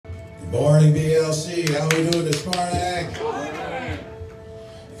Morning, BLC. How we doing this morning?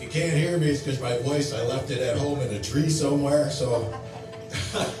 If you can't hear me, it's because my voice, I left it at home in a tree somewhere, so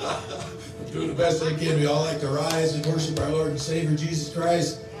I'm doing the best I can. We all like to rise and worship our Lord and Savior, Jesus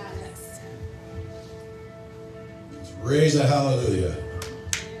Christ. Let's raise a hallelujah.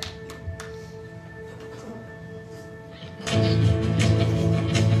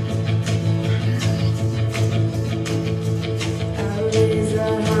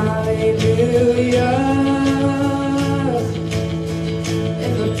 Hallelujah,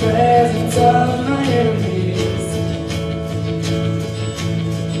 in the presence of my enemies.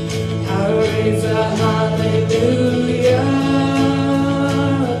 I raise a hallelujah,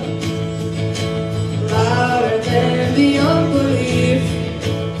 louder than the unbelief.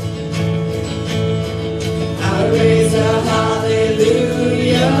 I raise a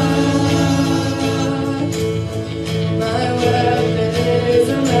hallelujah, my weapon is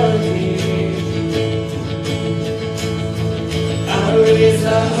a melody.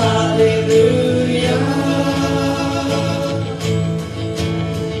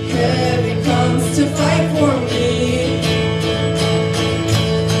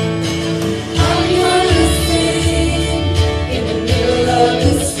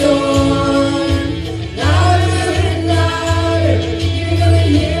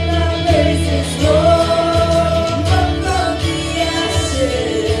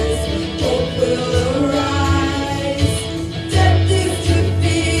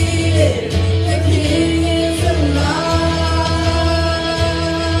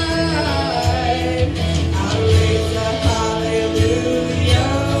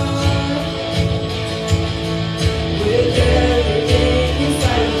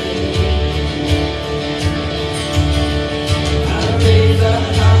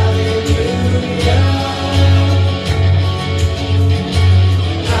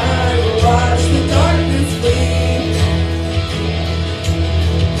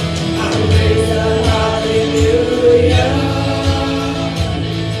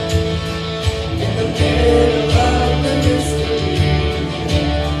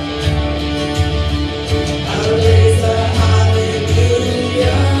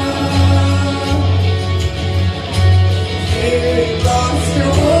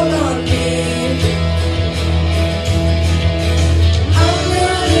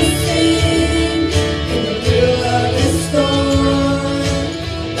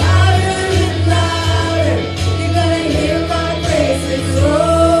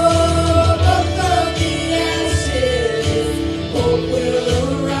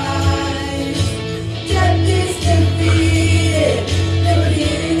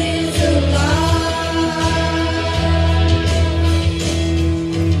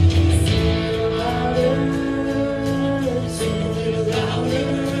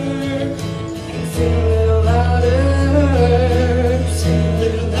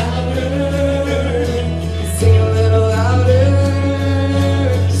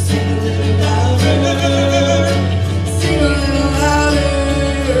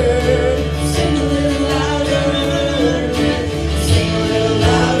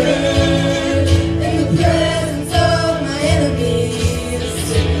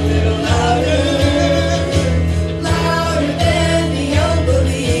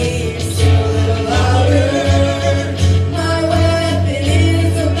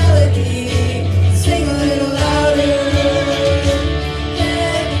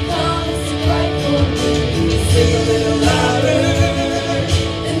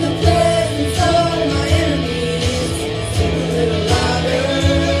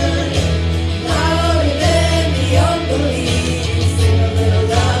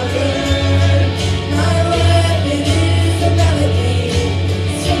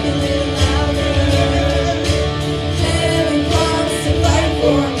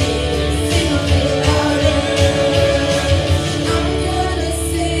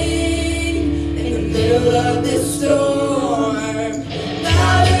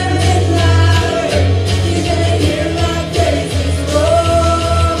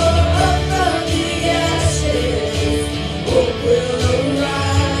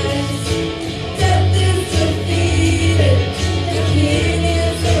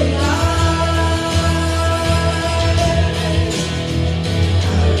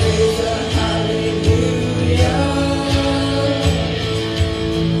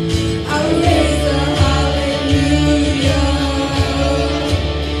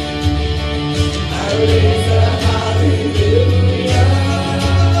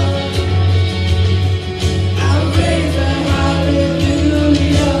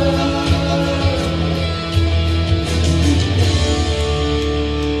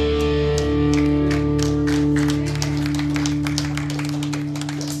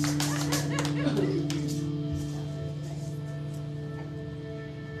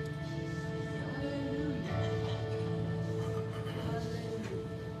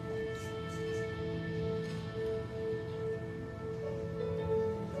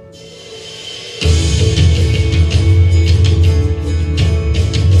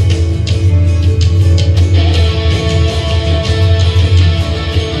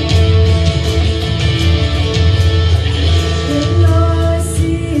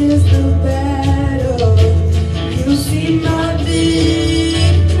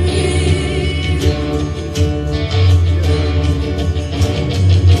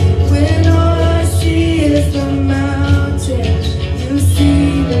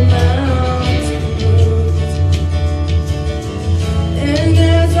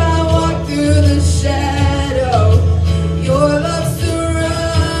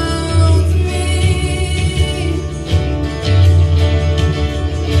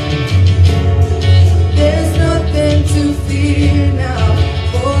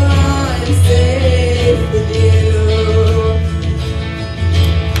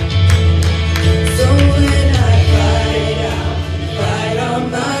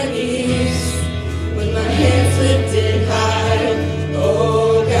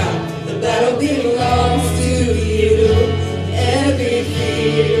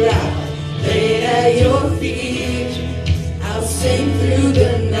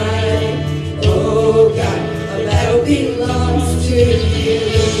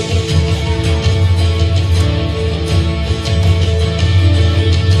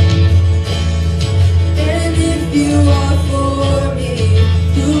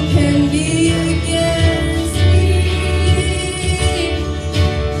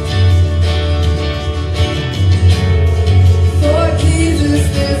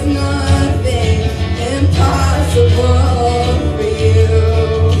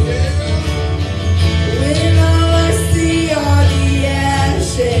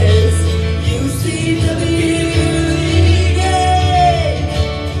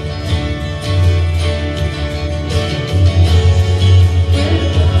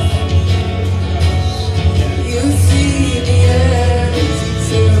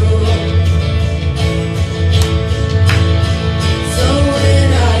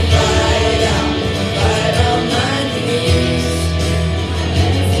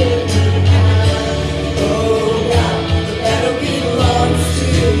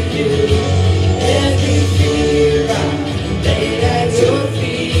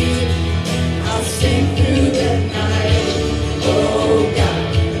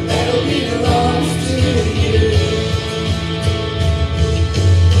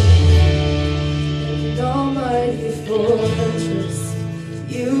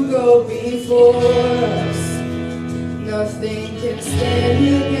 go before us. Nothing can stand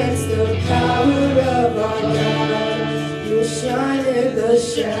against the power of our God. You shine in the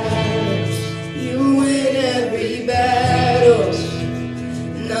shadows. You win every battle.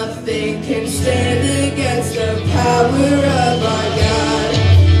 Nothing can stand against the power of our God.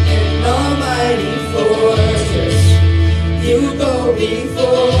 An almighty fortress. You go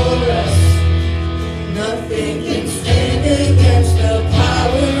before us. Nothing can stand against the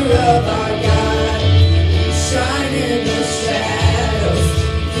power of our God. You shine in the shadows.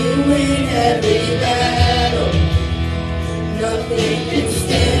 You win every battle. Nothing can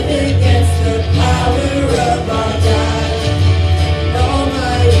stand against the power of our God. An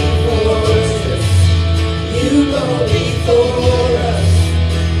almighty fortress. You go before us.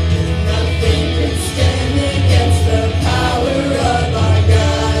 Nothing can stand against the power of our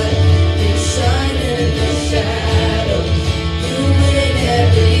God. You shine in the shadows. You win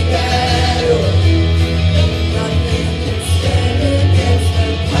every battle. Nothing can stand against the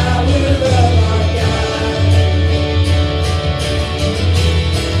power of our God.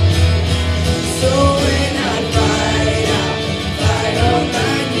 So when I fight, I'll fight on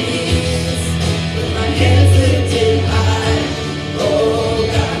my knees, with my hands lifted high. Oh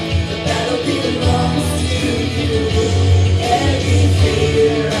God, the battle belongs to you. Every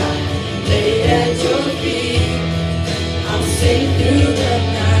fear I lay at your feet. I'm safe through the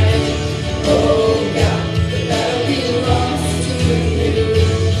night. Oh God, the battle belongs to you.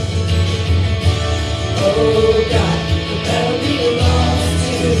 Oh God, the battle belongs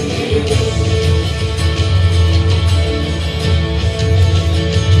to you.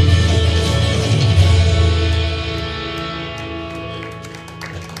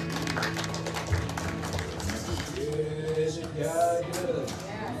 Isn't God good?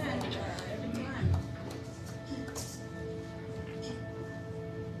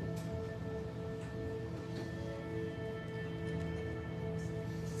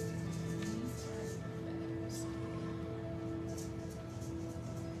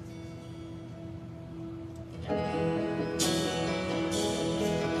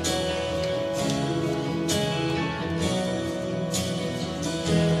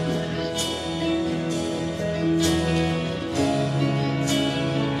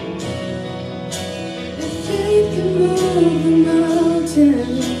 If faith can move the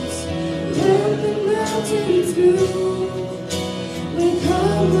mountains, let the mountains move. We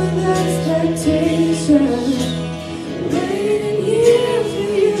come with expectation, waiting here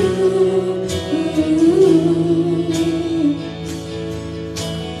for you.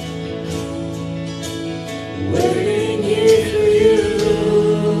 Waiting here for you.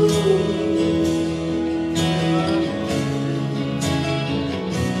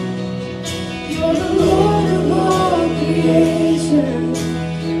 You're the Lord of all creation.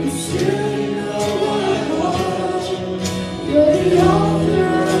 You should know my heart. You're the author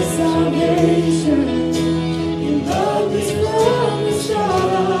of salvation. You love me from the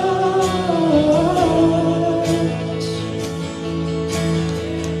start.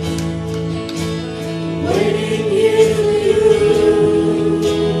 Waiting here for you.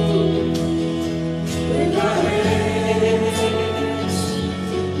 With our hands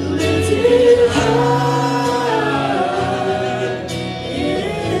lifted high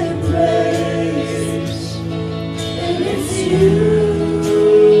in praise, and it's you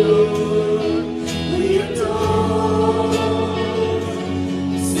we adore,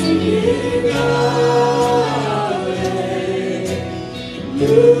 singing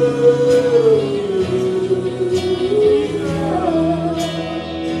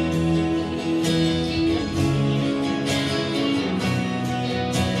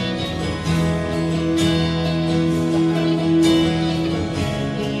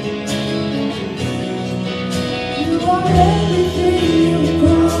You are everything you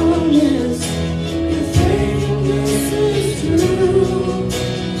promised. Your faithfulness is true.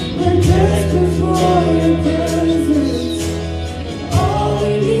 We're desperate for your presence. All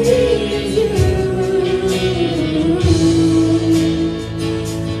we need is you.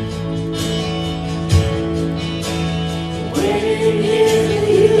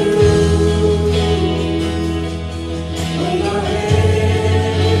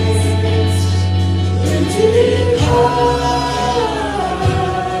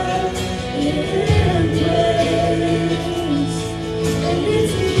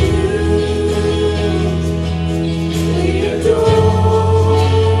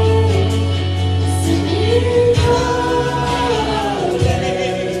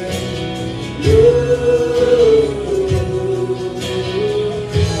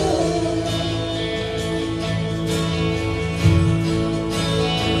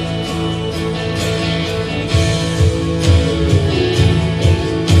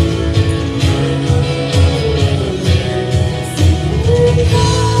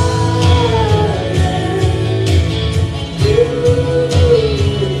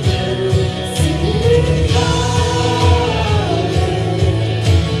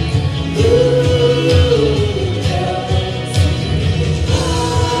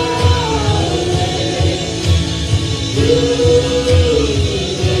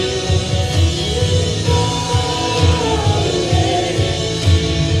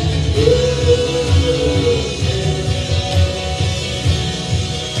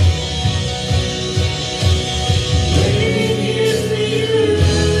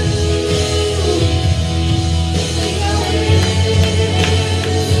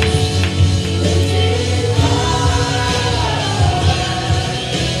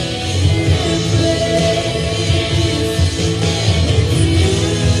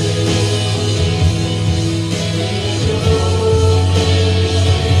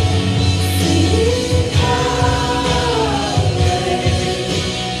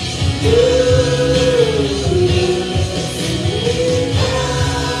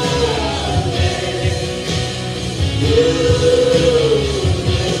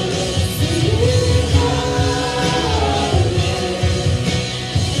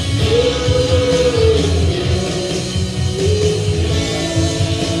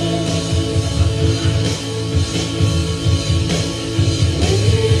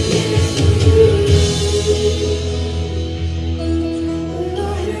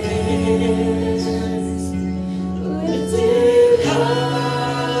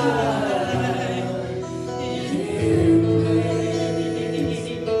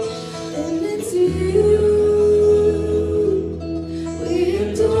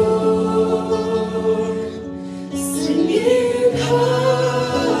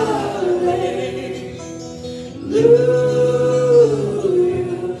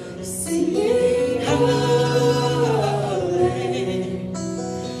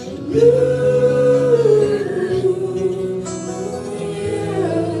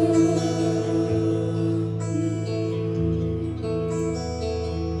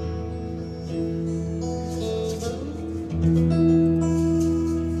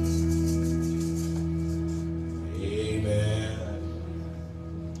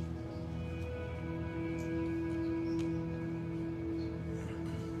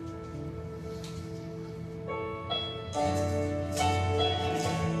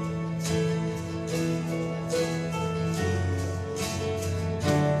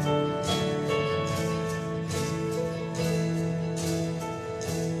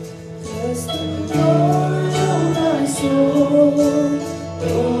 Bless the Lord, oh my soul,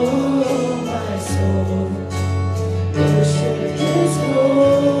 oh my soul. Worship His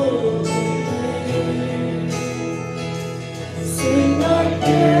holy name. Sing like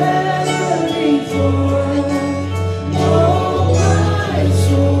never before. Oh my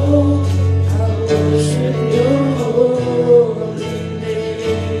soul, I worship Your holy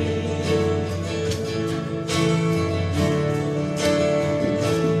name.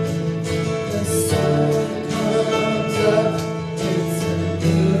 The sun comes up, it's a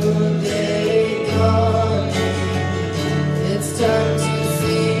new day coming. It's time to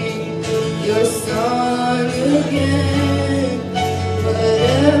sing Your song again.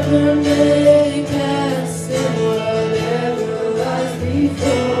 Whatever may pass and whatever lies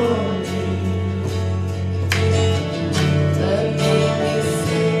before me, let me be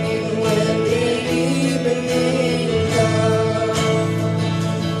singing when the evening comes.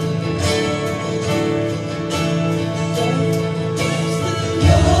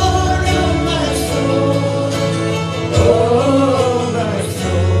 Lord of my soul, oh my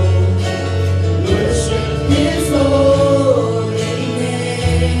soul, worship His holy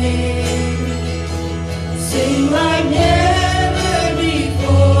name. Sing like never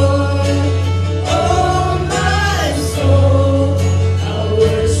before.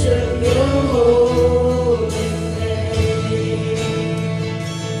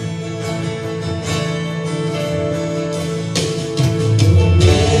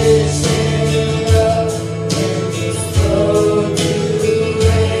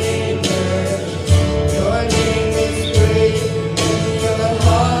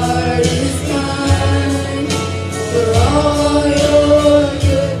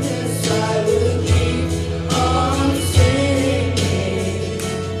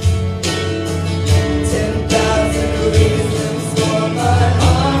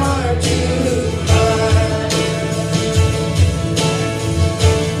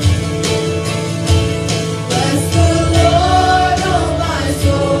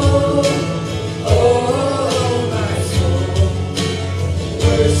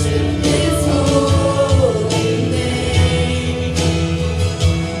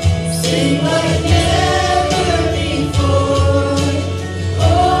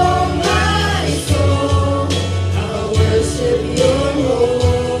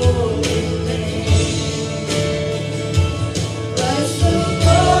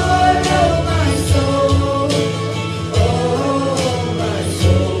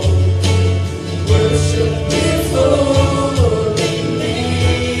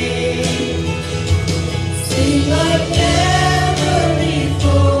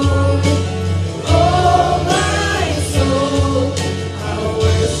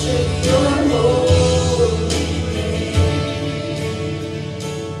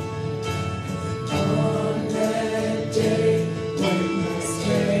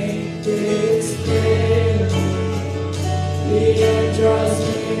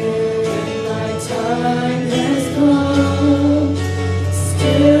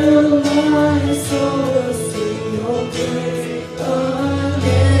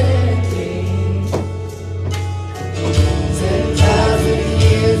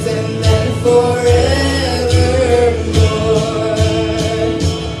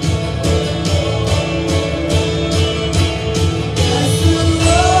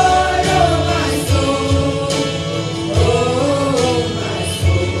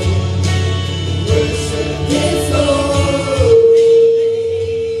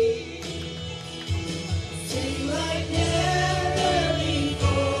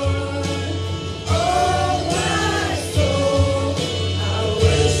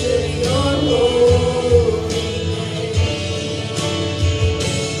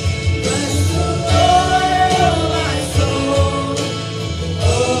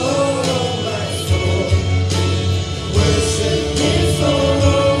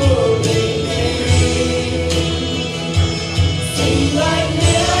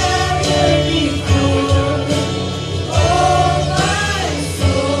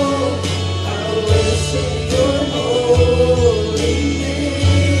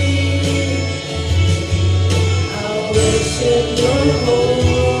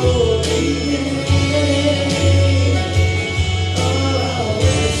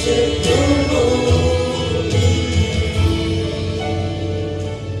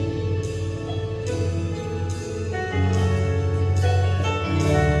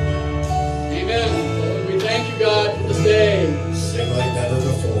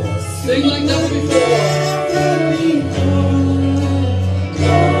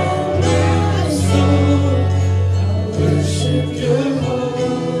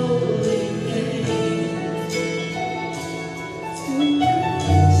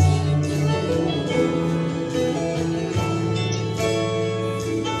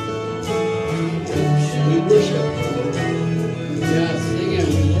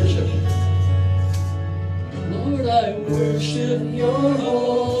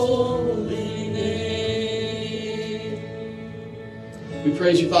 We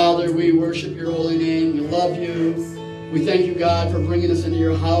praise you, Father. We worship your holy name. We love you. We thank you, God, for bringing us into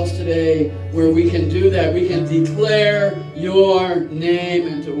your house today where we can do that. We can declare your name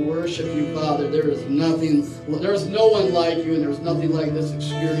and to worship you, Father. There is no one like you, and there's nothing like this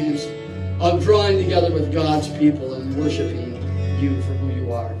experience of drawing together with God's people and worshiping you for who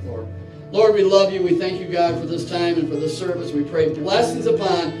you are, Lord. Lord, we love you. We thank you, God, for this time and for this service. We pray blessings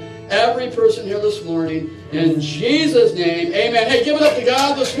upon every person here this morning. In Jesus' name, amen. Hey, give it up to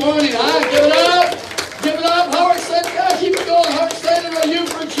God this morning, huh? Give it up. Give it up. How excited? God, keep it going. How excited are you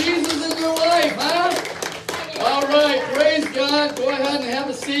for Jesus in your life, huh? All right. Praise God. Go ahead and have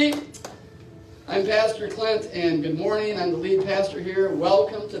a seat. I'm Pastor Clint, and good morning. I'm the lead pastor here.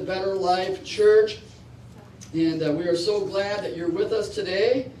 Welcome to Better Life Church. And we are so glad that you're with us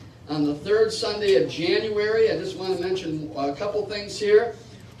today on the third Sunday of January. I just want to mention a couple things here.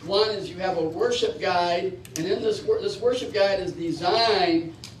 One is you have a worship guide, and in this worship guide is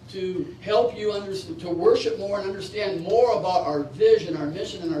designed to help you to worship more and understand more about our vision, our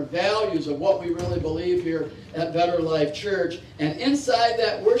mission, and our values of what we really believe here at Better Life Church. And inside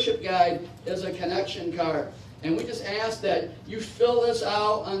that worship guide is a connection card. And we just ask that you fill this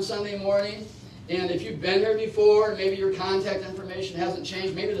out on Sunday morning. And if you've been here before, maybe your contact information hasn't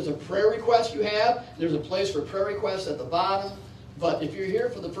changed, maybe there's a prayer request you have, there's a place for prayer requests at the bottom. But if you're here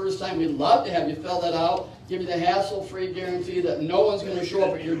for the first time, we'd love to have you fill that out, give you the hassle-free guarantee that no one's going to show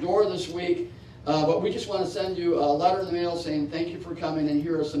up at your door this week. But we just want to send you a letter in the mail saying thank you for coming, and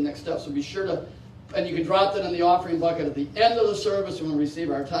here are some next steps. So be sure to, and you can drop that in the offering bucket at the end of the service when we receive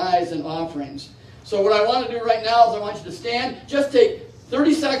our tithes and offerings. So what I want to do right now is I want you to stand, just take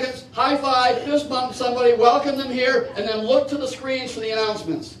 30 seconds, high five, fist bump somebody, welcome them here, and then look to the screens for the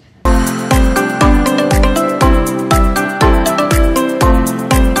announcements.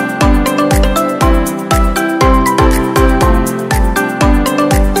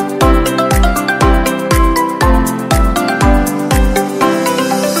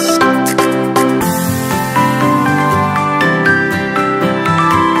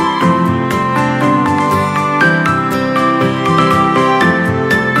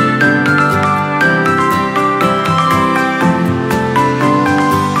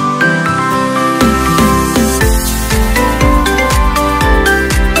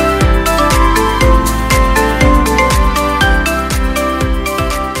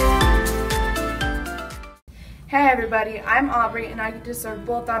 I'm Aubrey, and I get to serve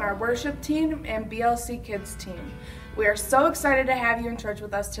both on our worship team and BLC Kids team. We are so excited to have you in church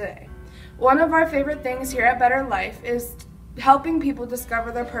with us today. One of our favorite things here at Better Life is helping people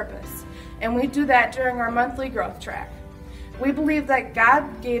discover their purpose, and we do that during our monthly growth track. We believe that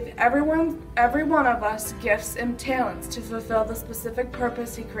God gave every one of us gifts and talents to fulfill the specific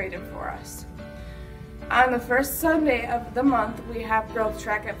purpose He created for us. On the first Sunday of the month, we have growth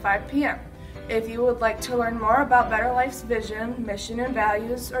track at 5 p.m. If you would like to learn more about Better Life's vision, mission, and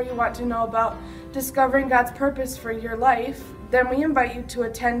values, or you want to know about discovering God's purpose for your life, then we invite you to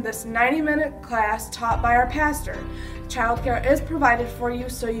attend this 90-minute class taught by our pastor. Childcare is provided for you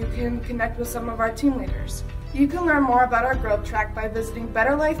so you can connect with some of our team leaders. You can learn more about our growth track by visiting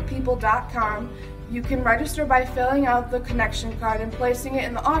betterlifepeople.com. You can register by filling out the connection card and placing it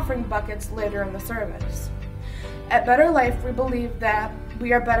in the offering buckets later in the service. At Better Life, we believe that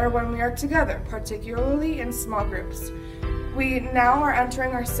we are better when we are together, particularly in small groups. We now are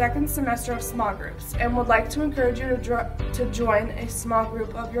entering our second semester of small groups and would like to encourage you to join a small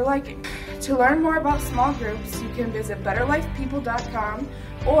group of your liking. To learn more about small groups, you can visit betterlifepeople.com,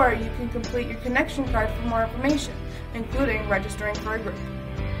 or you can complete your connection card for more information, including registering for a group.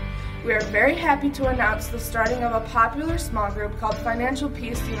 We are very happy to announce the starting of a popular small group called Financial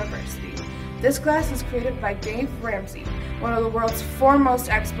Peace University. This class is created by Dave Ramsey, one of the world's foremost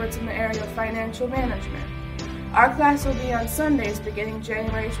experts in the area of financial management. Our class will be on Sundays beginning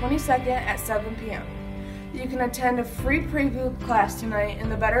January 22nd at 7 p.m. You can attend a free preview class tonight in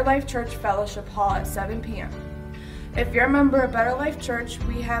the Better Life Church Fellowship Hall at 7 p.m. If you're a member of Better Life Church,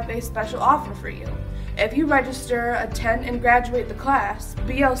 we have a special offer for you. If you register, attend, and graduate the class,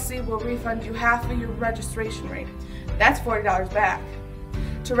 BLC will refund you half of your registration rate. That's $40 back.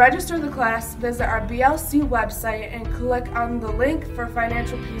 To register the class, visit our BLC website and click on the link for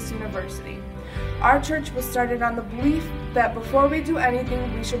Financial Peace University. Our church was started on the belief that before we do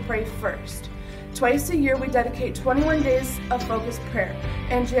anything, we should pray first. Twice a year, we dedicate 21 days of focused prayer,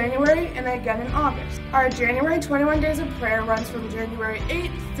 in January and again in August. Our January 21 days of prayer runs from January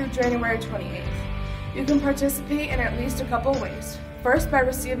 8th through January 28th. You can participate in at least a couple ways. First, by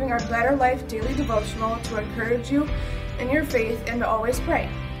receiving our Better Life Daily Devotional to encourage you in your faith and to always pray.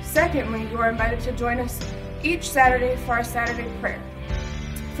 Secondly, you are invited to join us each Saturday for our Saturday prayer.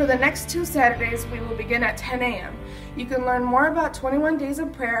 For the next 2 Saturdays, we will begin at 10 a.m. You can learn more about 21 Days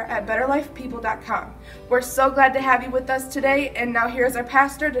of Prayer at betterlifepeople.com. We're so glad to have you with us today, and now here's our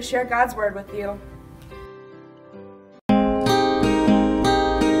pastor to share God's Word with you.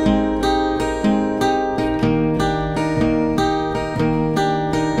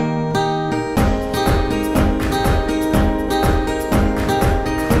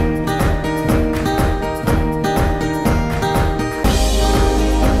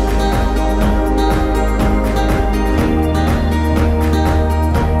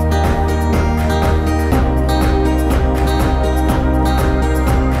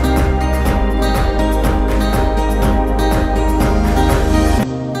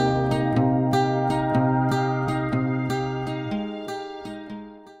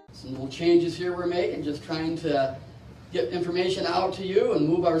 Changes here we're making, just trying to get information out to you and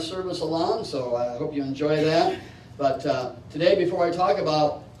move our service along, so I hope you enjoy that. But today, before I talk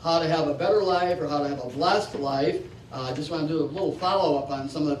about how to have a better life or how to have a blessed life, I just want to do a little follow-up on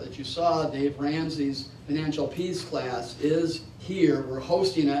some of that you saw. Dave Ramsey's Financial Peace class is here. We're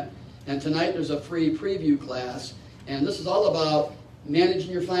hosting it, and tonight there's a free preview class, and this is all about managing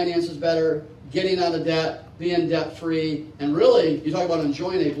your finances better, getting out of debt, being debt-free, and really, you talk about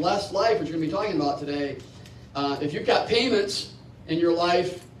enjoying a blessed life, which you're going to be talking about today. If you've got payments in your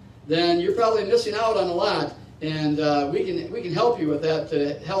life, then you're probably missing out on a lot, and we can help you with that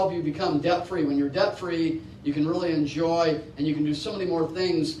to help you become debt-free. When you're debt-free, you can really enjoy, and you can do so many more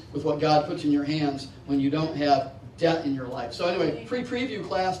things with what God puts in your hands when you don't have debt in your life. So anyway, free preview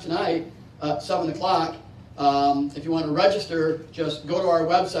class tonight at 7 o'clock. If you want to register, just go to our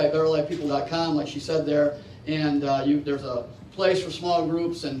website, betterlifepeople.com, like she said there, and there's a place for small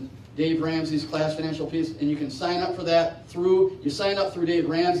groups and Dave Ramsey's class, Financial Peace, and you can sign up for that you sign up through Dave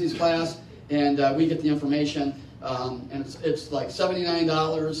Ramsey's class, and we get the information, and it's like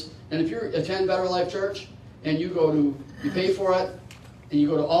 $79. And if you attend Better Life Church and you pay for it, and you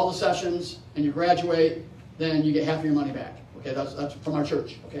go to all the sessions, and you graduate, then you get half of your money back. Okay, that's from our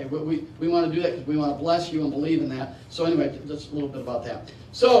church. Okay, we want to do that because we want to bless you and believe in that. So anyway, just a little bit about that.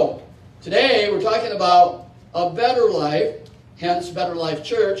 So today we're talking about a better life, hence Better Life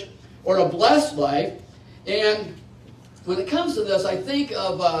Church, or a blessed life. And when it comes to this, I think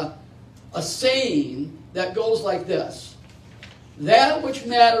of a saying that goes like this: that which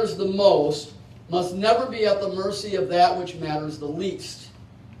matters the most must never be at the mercy of that which matters the least.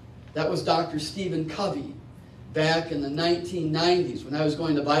 That was Dr. Stephen Covey. Back in the 1990s, when I was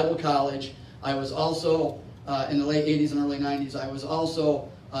going to Bible college, I was also, in the late 80s and early 90s, I was also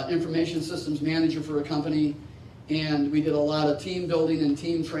information systems manager for a company, and we did a lot of team building and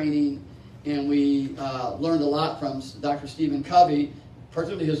team training, and we learned a lot from Dr. Stephen Covey,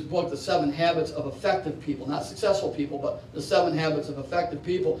 particularly his book, The 7 Habits of Effective People. Not successful people, but The 7 Habits of Effective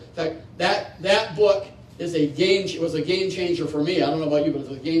People. In fact, that book was a game changer for me. I don't know about you, but it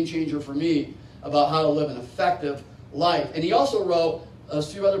was a game changer for me about how to live an effective life. And he also wrote a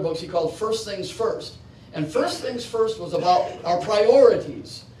few other books he called First Things First. And First Things First was about our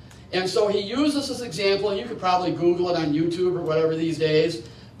priorities. And so he used this as an example, and you could probably Google it on YouTube or whatever these days.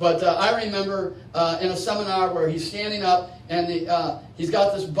 But I remember in a seminar where he's standing up, and he's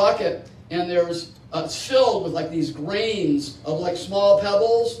got this bucket, and it's filled with like these grains of like small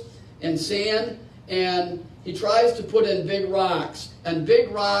pebbles and sand, and he tries to put in big rocks, and big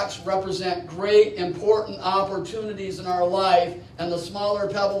rocks represent great, important opportunities in our life, and the smaller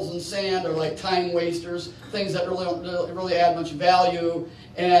pebbles and sand are like time wasters, things that really don't really add much value.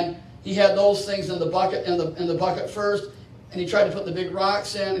 And he had those things in the bucket, in the bucket first, and he tried to put the big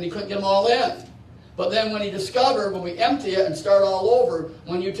rocks in, and he couldn't get them all in. But then when he discovered, when we empty it and start all over,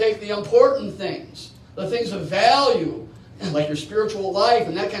 when you take the important things, the things of value, like your spiritual life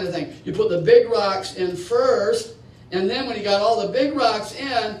and that kind of thing, you put the big rocks in first, and then when he got all the big rocks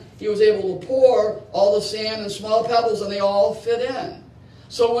in, he was able to pour all the sand and small pebbles, and they all fit in.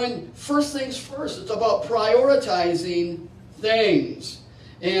 So when first things first, it's about prioritizing things.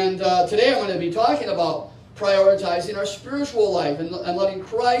 And today I'm going to be talking about prioritizing our spiritual life and letting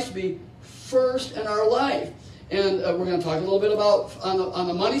Christ be first in our life. And we're going to talk a little bit about on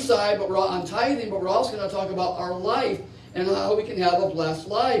the money side, but we're on tithing, but we're also going to talk about our life and how we can have a blessed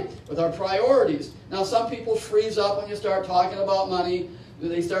life with our priorities. Now, some people freeze up when you start talking about money.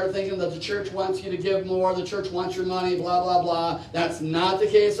 They start thinking that the church wants you to give more, the church wants your money, blah, blah, blah. That's not the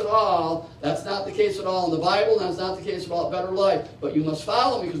case at all. That's not the case at all in the Bible, and that's not the case about Better Life. But you must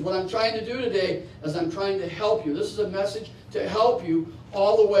follow me, because what I'm trying to do today is I'm trying to help you. This is a message to help you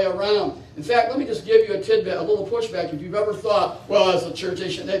all the way around. In fact, let me just give you a tidbit, a little pushback. If you've ever thought, well, as a church,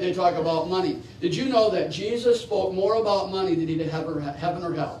 they talk about money. Did you know that Jesus spoke more about money than he did heaven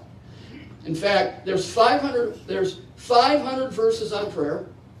or hell? In fact, there's 500 verses on prayer.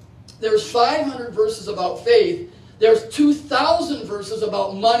 There's 500 verses about faith. There's 2,000 verses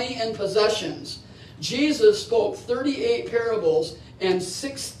about money and possessions. Jesus spoke 38 parables, and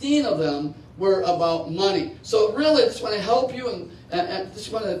 16 of them were about money. So really, I just want to help you and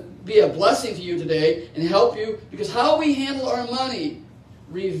just want to be a blessing to you today and help you, because how we handle our money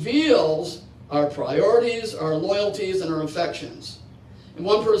reveals our priorities, our loyalties, and our affections. And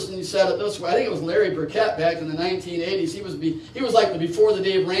one person said it this way. I think it was Larry Burkett back in the 1980s. He was like the before the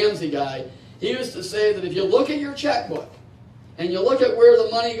Dave Ramsey guy. He used to say that if you look at your checkbook and you look at where the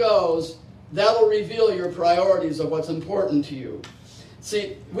money goes, that'll reveal your priorities of what's important to you.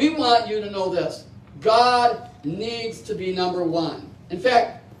 See, we want you to know this. God needs to be number one. In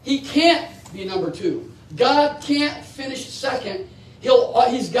fact, he can't be number two. God can't finish second.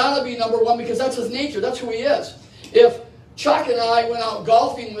 He's got to be number one, because that's his nature. That's who he is. If Chuck and I went out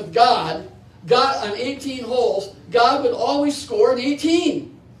golfing with God on 18 holes, God would always score an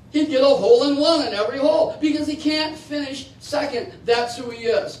 18. He'd get a hole-in-one in every hole, because he can't finish second. That's who he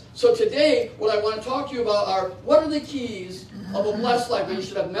is. So today, what I want to talk to you about are, what are the keys of a blessed life? Now, you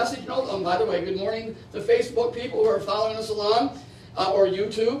should have message notes. By the way, good morning to Facebook people who are following us along, or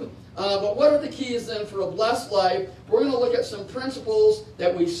YouTube. But what are the keys then for a blessed life? We're going to look at some principles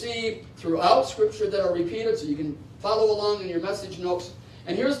that we see throughout Scripture that are repeated, so you can follow along in your message notes.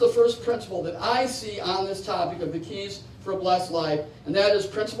 And here's the first principle that I see on this topic of the keys for a blessed life, and that is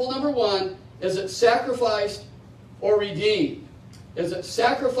principle number one: is it sacrificed or redeemed? Is it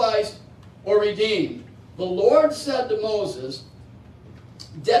sacrificed or redeemed? The Lord said to Moses,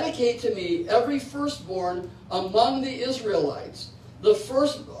 "Dedicate to me every firstborn among the Israelites. The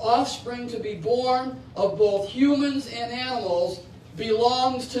first offspring to be born of both humans and animals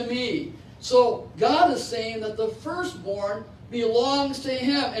belongs to me." So God is saying that the firstborn belongs to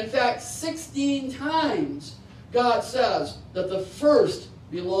him. In fact, 16 times God says that the first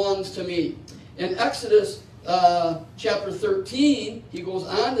belongs to me. In Exodus chapter 13, he goes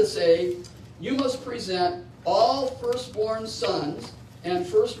on to say, "You must present all firstborn sons and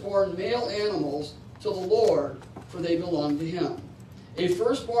firstborn male animals to the Lord, for they belong to him. A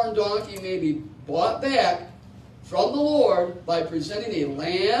firstborn donkey may be bought back from the Lord by presenting a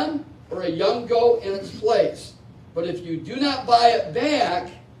lamb or a young goat in its place. But if you do not buy it back,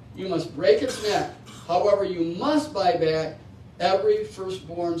 you must break its neck. However, you must buy back every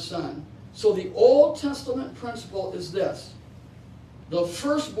firstborn son." So the Old Testament principle is this: the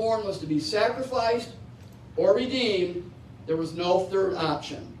firstborn was to be sacrificed or redeemed. There was no third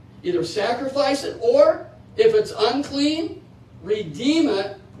option. Either sacrifice it, or if it's unclean, redeem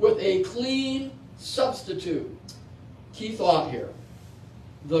it with a clean substitute. Key thought here: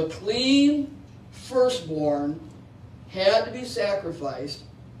 the clean firstborn had to be sacrificed,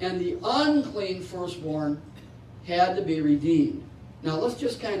 and the unclean firstborn had to be redeemed. Now let's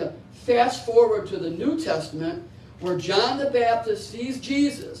just kind of fast forward to the New Testament, where John the Baptist sees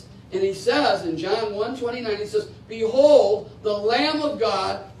Jesus, and he says in John 1:29, he says, "Behold, the Lamb of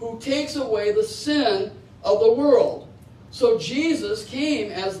God who takes away the sin of the world." So Jesus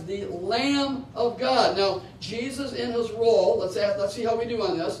came as the Lamb of God. Now, Jesus in his role, let's see how we do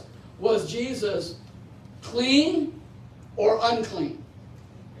on this. Was Jesus clean or unclean?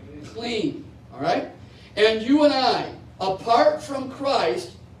 Clean. All right? And you and I, apart from Christ,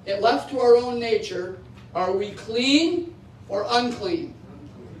 and left to our own nature, are we clean or unclean?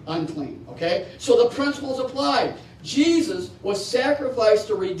 Unclean. Okay? So the principles apply. Jesus was sacrificed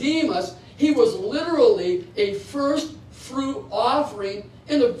to redeem us. He was literally a first fruit offering.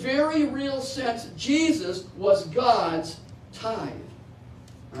 In a very real sense, Jesus was God's tithe.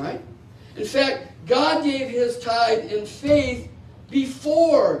 All right? In fact, God gave his tithe in faith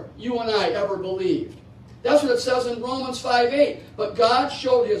before you and I ever believed. That's what it says in Romans 5:8. But God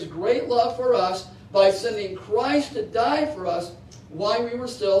showed his great love for us by sending Christ to die for us while we were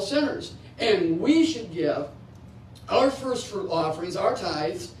still sinners. And we should give our first fruit offerings, our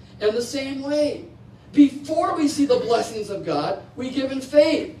tithes, in the same way. Before we see the blessings of God, we give in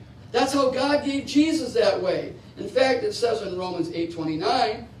faith. That's how God gave Jesus that way. In fact, it says in Romans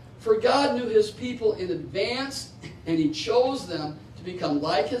 8:29, "For God knew his people in advance, and he chose them to become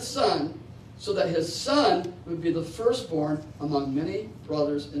like his Son, so that his son would be the firstborn among many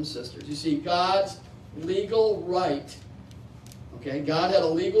brothers and sisters. You see, God's legal right, okay, God had a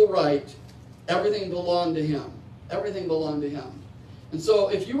legal right. Everything belonged to him. Everything belonged to him. And so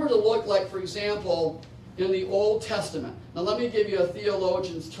if you were to look, like, for example, in the Old Testament. Now let me give you a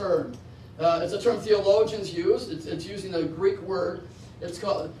theologian's term. It's a term theologians use. It's using a Greek word. It's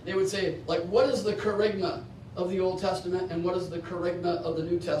called, they would say, like, what is the kerygma of the Old Testament and what is the kerygma of the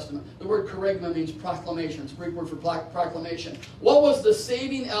New Testament? The word kerygma means proclamation. It's a Greek word for proclamation. What was the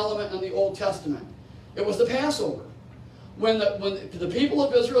saving element in the Old Testament? It was the Passover. When the people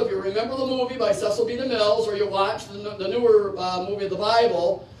of Israel, if you remember the movie by Cecil B. DeMille, or you watch the newer movie of the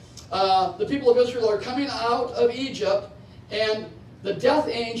Bible, the people of Israel are coming out of Egypt, and the death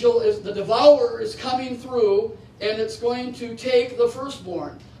angel, the devourer, is coming through, and it's going to take the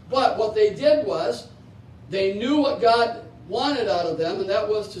firstborn. But what they did was, they knew what God wanted out of them, and that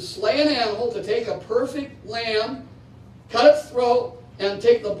was to slay an animal, to take a perfect lamb, cut its throat, and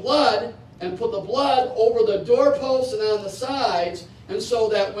take the blood, and put the blood over the doorposts and on the sides, and so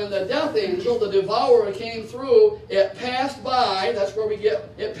that when the death angel, the devourer, came through, it passed by. That's where we get,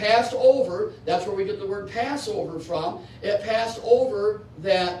 it passed over. That's where we get the word Passover from. It passed over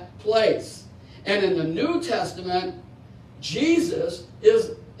that place. And in the New Testament, Jesus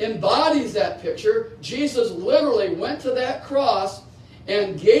embodies that picture. Jesus literally went to that cross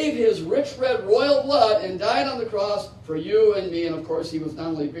and gave his rich red royal blood and died on the cross for you and me. And of course, he was not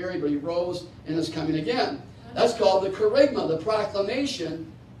only buried, but he rose and is coming again. That's called the kerygma, the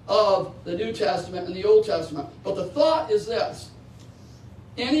proclamation of the New Testament and the Old Testament. But the thought is this: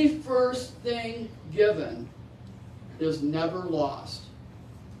 any first thing given is never lost.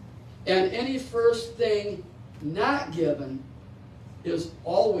 And any first thing not given is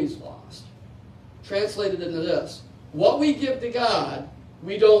always lost. Translated into this: what we give to God,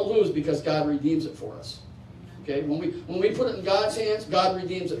 we don't lose because God redeems it for us. Okay? When we put it in God's hands, God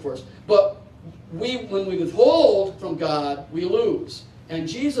redeems it for us. But when we withhold from God, we lose. And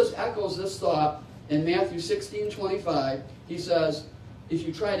Jesus echoes this thought in Matthew 16:25. He says, if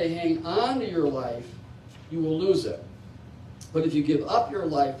you try to hang on to your life, you will lose it. But if you give up your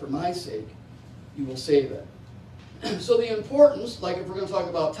life for my sake, you will save it. So the importance, like if we're going to talk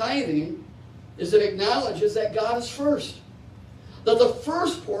about tithing, is it acknowledges that God is first. That the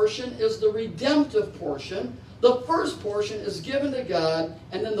first portion is the redemptive portion. The first portion is given to God,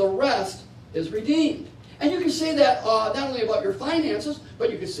 and then the rest is redeemed. And you can say that not only about your finances, but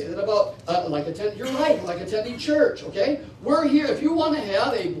you can say that about like your life, like attending church, okay? We're here. If you want to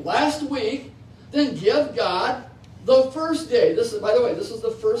have a blessed week, then give God the first day. This is, by the way, this is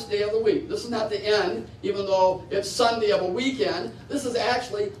the first day of the week. This is not the end, even though it's Sunday of a weekend. This is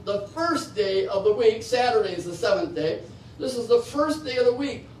actually the first day of the week. Saturday is the seventh day. This is the first day of the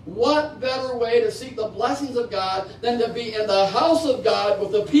week. What better way to seek the blessings of God than to be in the house of God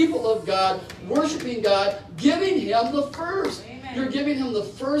with the people of God, worshiping God, giving Him the first. Amen. You're giving Him the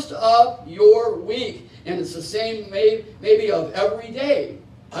first of your week. And it's the same maybe of every day.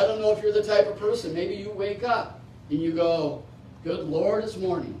 I don't know if you're the type of person. Maybe you wake up and you go, good Lord, it's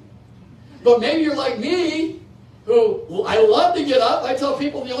morning. But maybe you're like me, who I love to get up. I tell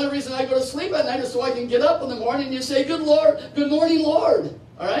people the only reason I go to sleep at night is so I can get up in the morning and you say, good Lord, good morning, Lord.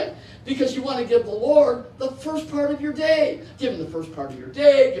 All right? Because you want to give the Lord the first part of your day. Give Him the first part of your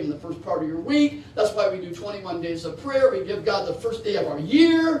day. Give Him the first part of your week. That's why we do 21 days of prayer. We give God the first day of our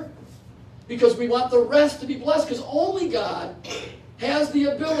year. Because we want the rest to be blessed. Because only God has the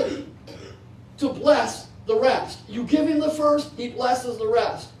ability to bless the rest. You give Him the first, He blesses the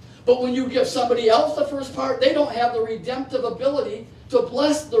rest. But when you give somebody else the first part, they don't have the redemptive ability to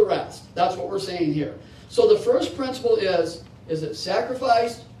bless the rest. That's what we're saying here. So the first principle is it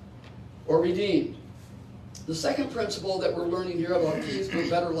sacrificed or redeemed? The second principle that we're learning here about keys to a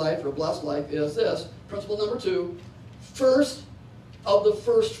better life or a blessed life is this. Principle number 2, first of the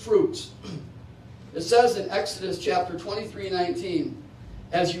first fruits. It says in Exodus chapter 23:19,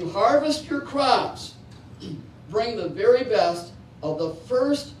 as you harvest your crops, bring the very best of the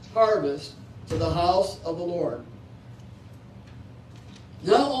first harvest to the house of the Lord.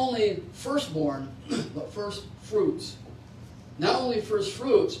 Not only firstborn, but first fruits. Not only first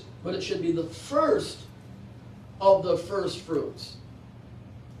fruits, but it should be the first of the first fruits.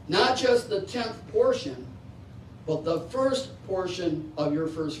 Not just the 10th portion, but the first portion of your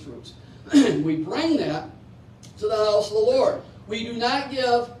first fruits. We bring that to the house of the Lord. We do not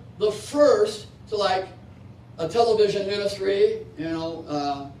give the first to like a television ministry,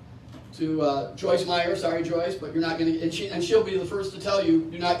 to Joyce Meyer. Sorry, Joyce, but you're not going to. And she'll be the first to tell you,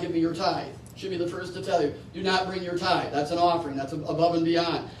 do not give me your tithe. should be the first to tell you, do not bring your tithe. That's an offering. That's above and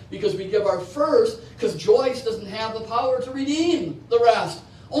beyond. Because we give our first, because Joyce doesn't have the power to redeem the rest.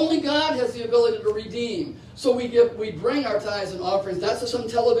 Only God has the ability to redeem. So we bring our tithes and offerings, not to some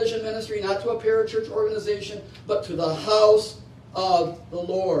television ministry, not to a parachurch organization, but to the house of the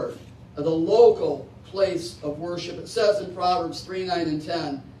Lord, the local place of worship. It says in Proverbs 3, 9, and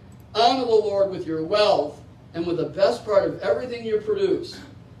 10, honor the Lord with your wealth and with the best part of everything you produce.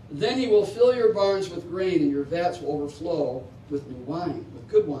 Then he will fill your barns with grain and your vats will overflow with new wine, with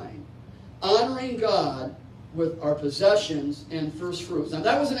good wine. Honoring God with our possessions and first fruits. Now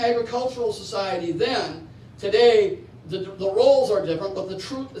that was an agricultural society then. Today, the roles are different, but the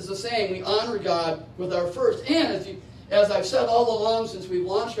truth is the same. We honor God with our first. And as I've said all along since we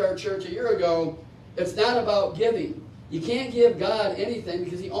launched our church a year ago, it's not about giving. You can't give God anything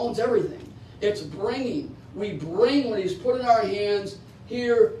because he owns everything. It's bringing. We bring what he's put in our hands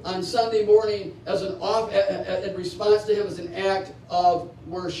here on Sunday morning as in response to him as an act of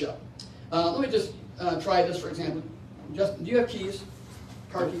worship. Let me just try this, for example. Justin, do you have keys?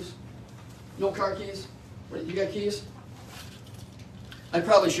 Car keys? No car keys? You got keys? I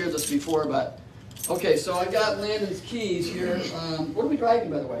probably shared this before, but okay, so I got Landon's keys here. What are we driving,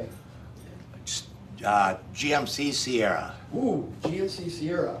 by the way? GMC Sierra. Ooh, GMC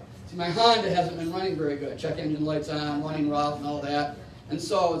Sierra. See, my Honda hasn't been running very good. Check engine lights on, running rough, and all that. And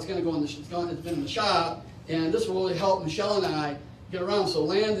so it's going to go in the. It's been in the shop, and this will really help Michelle and I get around. So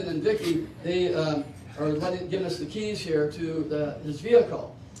Landon and Vicki, they are giving us the keys here to his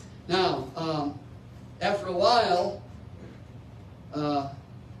vehicle. Now, after a while,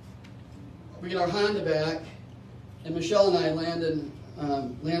 we get our Honda back, and Michelle and I, Landon,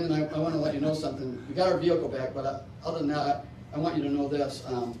 I want to let you know something. We got our vehicle back, but other than that, I want you to know this.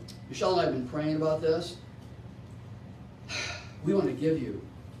 Michelle and I have been praying about this. We want to give you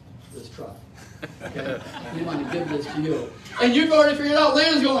this truck. Okay? We want to give this to you. And you've already figured out,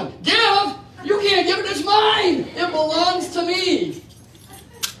 Landon's going, give! You can't give it, it's mine! It belongs to me!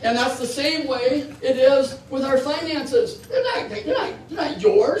 And that's the same way it is with our finances. They're not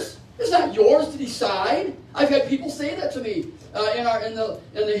yours. It's not yours to decide. I've had people say that to me in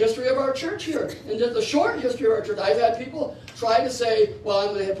the history of our church here. In the short history of our church, I've had people try to say, well,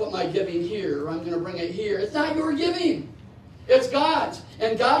 I'm going to put my giving here, or I'm going to bring it here. It's not your giving. It's God's.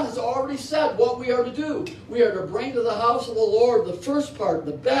 And God has already said what we are to do. We are to bring to the house of the Lord the first part,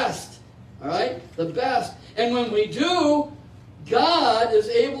 the best. All right? The best. And when we do, God is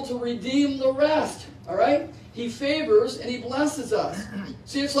able to redeem the rest. All right? He favors and he blesses us.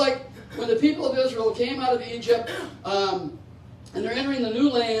 See, it's like when the people of Israel came out of Egypt and they're entering the new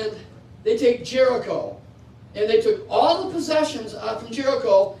land, they take Jericho. And they took all the possessions from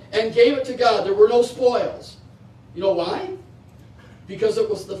Jericho and gave it to God. There were no spoils. You know why? Because it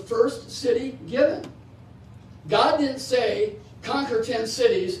was the first city given. God didn't say, conquer 10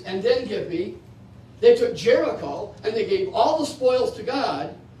 cities and then give me. They took Jericho and they gave all the spoils to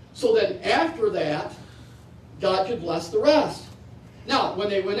God, so then after that, God could bless the rest. Now, when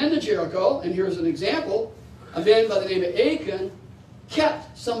they went into Jericho, and here's an example, a man by the name of Achan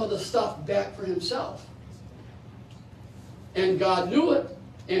kept some of the stuff back for himself. And God knew it,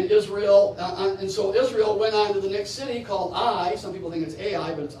 and Israel, and so Israel went on to the next city called Ai. Some people think it's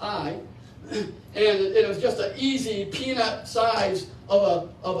Ai, but it's Ai. And it was just an easy peanut size of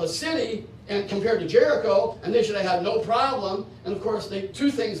a city, and compared to Jericho, and they should have had no problem. And of course,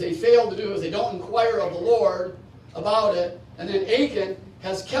 two things they failed to do is they don't inquire of the Lord about it, and then Achan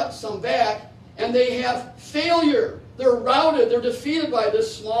has kept some back, and they have failure. They're routed, they're defeated by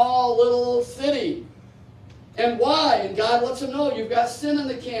this small little city. And why? And God lets them know, you've got sin in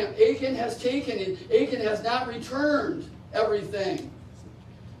the camp. Achan has taken it. Achan has not returned everything.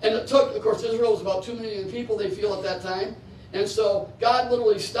 And it took, of course, Israel was about 2 million people, they feel, at that time. And so God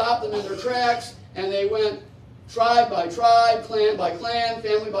literally stopped them in their tracks, and they went tribe by tribe, clan by clan,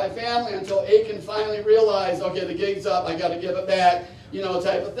 family by family, until Achan finally realized, okay, the gig's up, I got to give it back,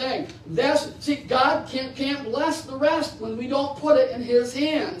 type of thing. See, God can't bless the rest when we don't put it in his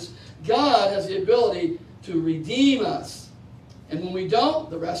hands. God has the ability to redeem us. And when we don't,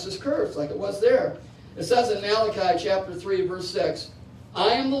 the rest is cursed, like it was there. It says in Malachi chapter 3, verse 6,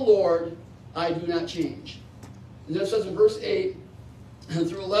 I am the Lord, I do not change. And then it says in verse 8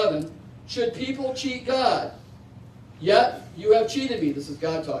 through 11, should people cheat God? Yet you have cheated me. This is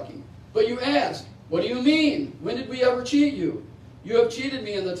God talking. But you ask, what do you mean? When did we ever cheat you? You have cheated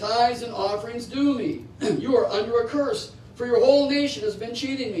me, and the tithes and offerings due me. You are under a curse, for your whole nation has been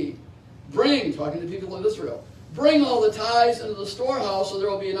cheating me. Bring, talking to the people of Israel, bring all the tithes into the storehouse, so there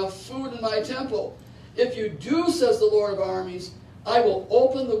will be enough food in my temple. If you do, says the Lord of armies, I will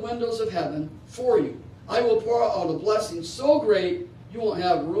open the windows of heaven for you. I will pour out a blessing so great you won't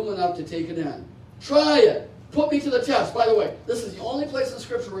have room enough to take it in. Try it. Put me to the test. By the way, this is the only place in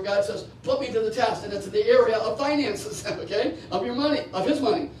Scripture where God says, put me to the test. And it's in the area of finances, okay? Of your money, of his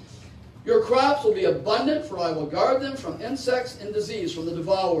money. Your crops will be abundant, for I will guard them from insects and disease, from the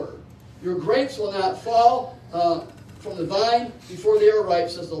devourer. Your grapes will not fall from the vine before they are ripe,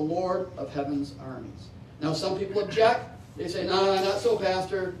 says the Lord of heaven's armies. Now, some people object. They say, no, not so,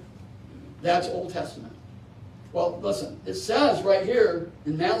 Pastor. That's Old Testament. Well, listen, it says right here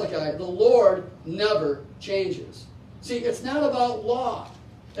in Malachi, the Lord never changes. See, it's not about law.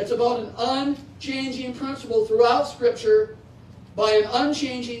 It's about an unchanging principle throughout Scripture by an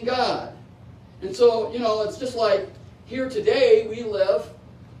unchanging God. And so, it's just like here today we live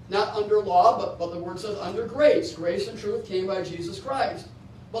not under law, but the word says under grace. Grace and truth came by Jesus Christ.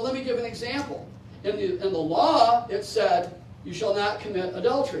 But let me give an example. In the law, it said, you shall not commit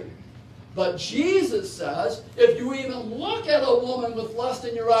adultery. But Jesus says, if you even look at a woman with lust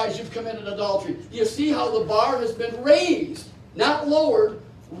in your eyes, you've committed adultery. You see how the bar has been raised, not lowered,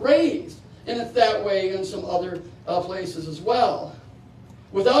 raised. And it's that way in some other places as well.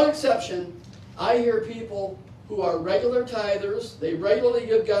 Without exception, I hear people who are regular tithers, they regularly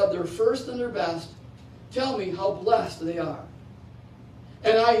give God their first and their best, tell me how blessed they are.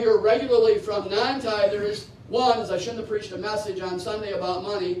 And I hear regularly from non-tithers, one is I shouldn't have preached a message on Sunday about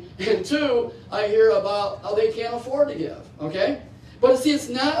money, and two, I hear about how they can't afford to give, okay? But see, it's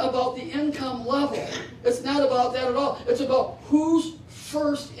not about the income level. It's not about that at all. It's about who's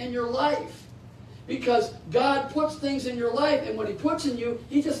first in your life. Because God puts things in your life, and what he puts in you,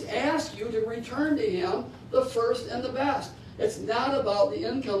 he just asks you to return to him the first and the best. It's not about the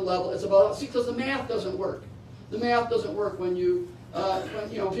income level. It's about, see, because the math doesn't work. The math doesn't work when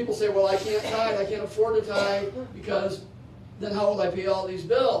people say, well, I can't tithe, I can't afford to tithe, because then how will I pay all these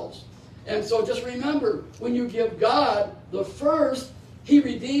bills? And so just remember, when you give God the first, he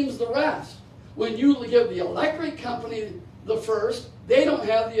redeems the rest. When you give the electric company the first, they don't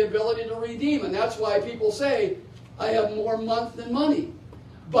have the ability to redeem. And that's why people say, I have more month than money.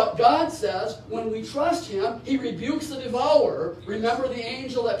 But God says, when we trust him, he rebukes the devourer. Remember the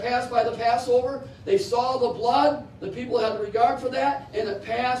angel that passed by the Passover? They saw the blood. The people had regard for that. And it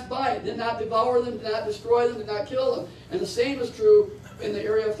passed by. It did not devour them, did not destroy them, did not kill them. And the same is true in the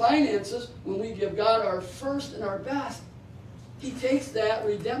area of finances. When we give God our first and our best, he takes that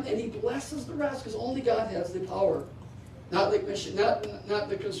redemption and he blesses the rest, because only God has the power. Not the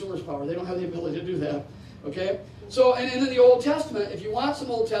consumer's power. They don't have the ability to do that. Okay? So, and in the Old Testament, if you want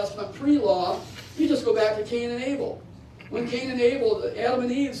some Old Testament pre-law, you just go back to Cain and Abel. When Cain and Abel, Adam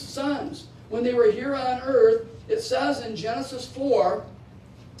and Eve's sons, when they were here on earth, it says in Genesis 4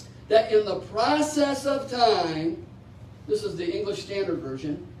 that in the process of time, this is the English Standard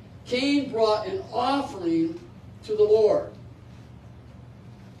Version, Cain brought an offering to the Lord.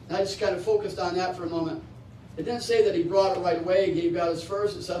 And I just kind of focused on that for a moment. It didn't say that he brought it right away, he gave God his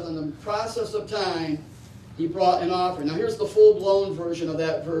first. It says in the process of time, he brought an offering. Now here's the full-blown version of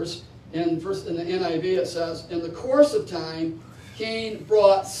that verse. In the NIV it says, in the course of time, Cain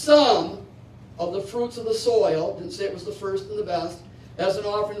brought some of the fruits of the soil, didn't say it was the first and the best, as an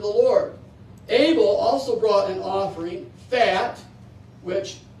offering to the Lord. Abel also brought an offering, fat,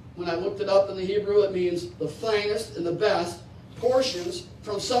 which, when I looked it up in the Hebrew, it means the finest and the best portions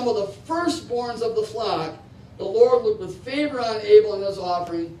from some of the firstborns of the flock. The Lord looked with favor on Abel and his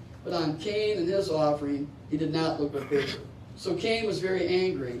offering, but on Cain and his offering, he did not look with favor. So Cain was very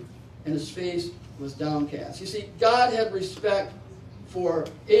angry, and his face was downcast. You see, God had respect for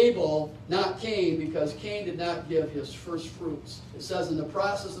Abel, not Cain, because Cain did not give his first fruits. It says in the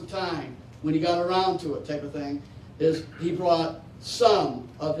process of time, when he got around to it, type of thing, is he brought some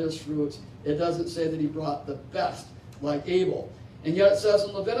of his fruits. It doesn't say that he brought the best, like Abel. And yet it says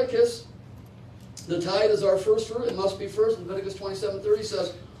in Leviticus, the tithe is our first fruit. It must be first. Leviticus 27:30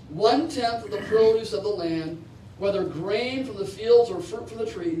 says, 1/10 of the produce of the land, whether grain from the fields or fruit from the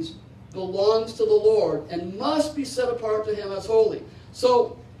trees, belongs to the Lord and must be set apart to him as holy.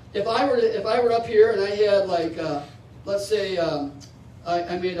 So if I were up here and I had let's say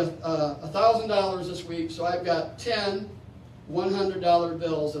I made $1,000 this week, so I've got 10 $100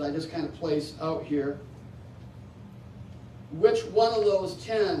 bills that I just kind of place out here. Which one of those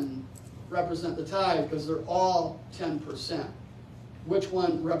 10 represent the tithe? Because they're all 10%. Which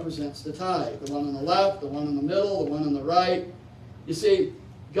one represents the tithe? The one on the left, the one in the middle, the one on the right. You see,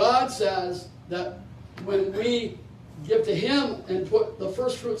 God says that when we give to him and put the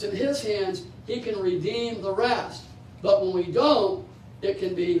first fruits in his hands, he can redeem the rest. But when we don't, it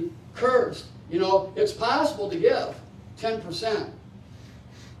can be cursed. You know, it's possible to give. 10%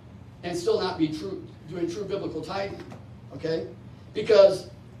 and still not be doing true biblical tithing, okay? Because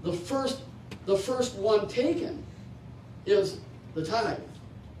the first one taken is the tithe.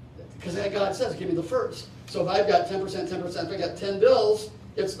 Because then God says, give me the first. So if I've got 10%, 10%, if I got 10 bills,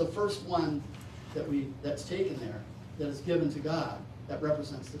 it's the first one that's taken there, that is given to God, that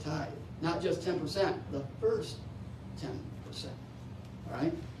represents the tithe. Not just 10%, the first 10%. All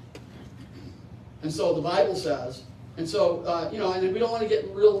right? And so the Bible says, and so, and we don't want to get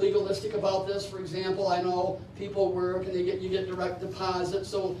real legalistic about this. For example, I know people work and you get direct deposit.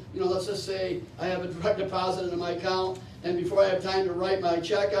 So, let's just say I have a direct deposit into my account, and before I have time to write my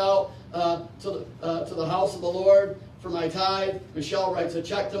check out to the house of the Lord for my tithe, Michelle writes a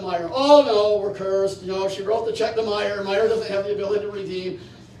check to Meyer. Oh no, we're cursed. She wrote the check to Meyer. Meyer doesn't have the ability to redeem.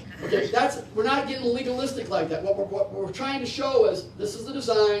 Okay, we're not getting legalistic like that. What we're trying to show is this is the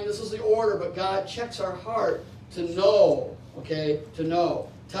design, this is the order, but God checks our heart to know, okay, to know.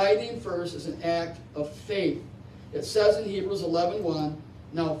 Tithing first is an act of faith. It says in Hebrews 11:1,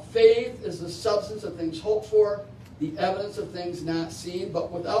 now faith is the substance of things hoped for, the evidence of things not seen. But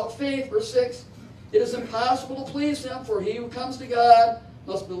without faith, verse 6, it is impossible to please him, for he who comes to God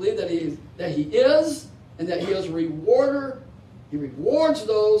must believe that he is, and that he is a rewarder. He rewards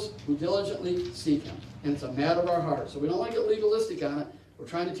those who diligently seek him. And it's a matter of our heart. So we don't want to get legalistic on it. We're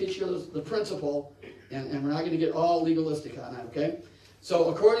trying to teach you the principle, and we're not going to get all legalistic on that, okay? So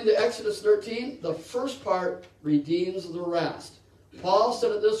according to Exodus 13, the first part redeems the rest. Paul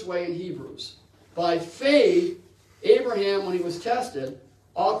said it this way in Hebrews. By faith, Abraham, when he was tested,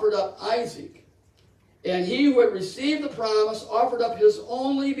 offered up Isaac. And he who had received the promise offered up his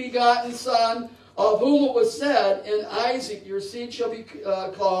only begotten son, of whom it was said, in Isaac your seed shall be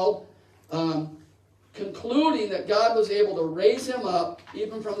called, concluding that God was able to raise him up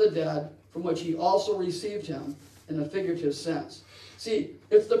even from the dead, from which he also received him in a figurative sense. See,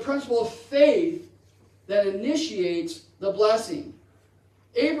 it's the principle of faith that initiates the blessing.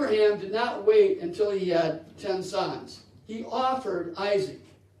 Abraham did not wait until he had 10 sons. He offered Isaac.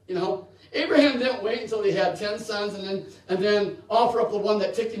 Abraham didn't wait until he had 10 sons and then offer up the one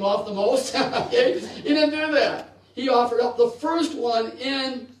that ticked him off the most. Okay? He didn't do that. He offered up the first one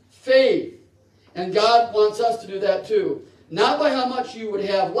in faith. And God wants us to do that too. Not by how much you would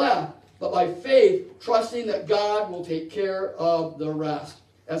have left, but by faith, trusting that God will take care of the rest.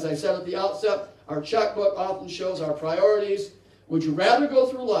 As I said at the outset, our checkbook often shows our priorities. Would you rather go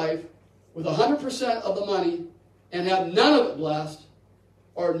through life with 100% of the money and have none of it blessed,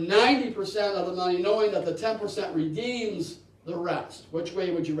 or 90% of the money knowing that the 10% redeems the rest? Which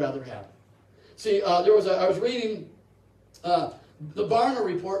way would you rather have? See, I was reading the Barna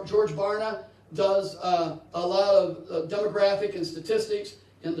report. George Barna does a lot of demographic and statistics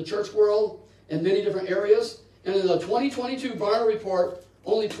in the church world in many different areas. And in the 2022 Barna report,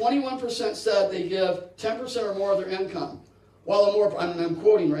 only 21% said they give 10% or more of their income. I'm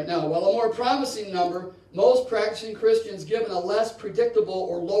quoting right now, while a more promising number, most practicing Christians give in a less predictable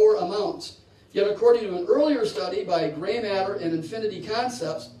or lower amounts. Yet according to an earlier study by Gray Matter and Infinity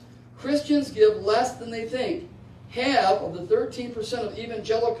Concepts, Christians give less than they think. Half of the 13% of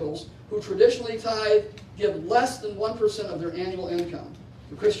evangelicals who traditionally tithe give less than 1% of their annual income.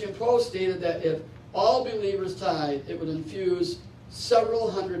 The Christian Post stated that if all believers tithe, it would infuse several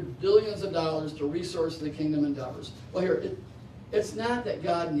hundred billions of dollars to resource the kingdom endeavors. Well, it's not that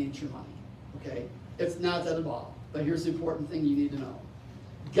God needs your money, okay? It's not that at all. But here's the important thing you need to know.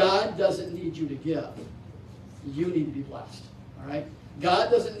 God doesn't need you to give. You need to be blessed, all right?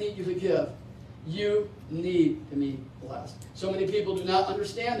 God doesn't need you to give. You need to be blessed. So many people do not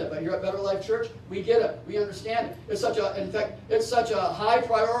understand it, but here at Better Life Church, we get it. We understand it. It's such a high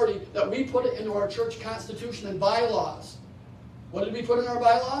priority that we put it into our church constitution and bylaws. What did we put in our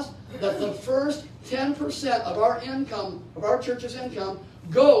bylaws? That the first 10% of our income, of our church's income,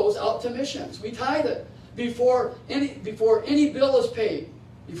 goes out to missions. We tithe it before any bill is paid.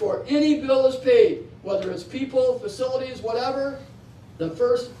 Before any bill is paid, whether it's people, facilities, whatever, the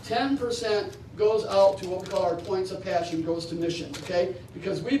first 10% goes out to what we call our points of passion, goes to missions, okay?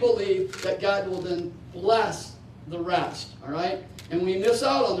 Because we believe that God will then bless the rest, all right? And we miss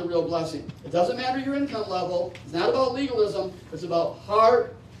out on the real blessing. It doesn't matter your income level. It's not about legalism. It's about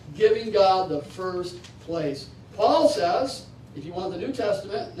heart giving God the first place. Paul says, if you want the New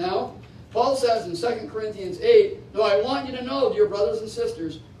Testament now, Paul says in 2 Corinthians 8, "No, I want you to know, dear brothers and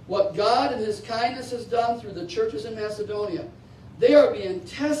sisters, what God in his kindness has done through the churches in Macedonia. They are being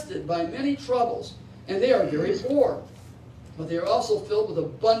tested by many troubles, and they are very poor. But they are also filled with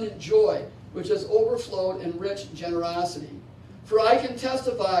abundant joy, which has overflowed in rich generosity. For I can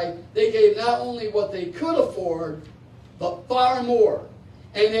testify they gave not only what they could afford, but far more.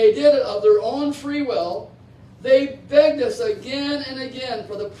 And they did it of their own free will. They begged us again and again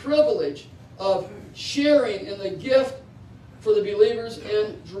for the privilege of sharing in the gift for the believers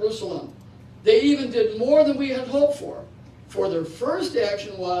in Jerusalem. They even did more than we had hoped for. For their first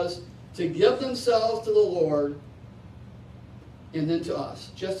action was to give themselves to the Lord and then to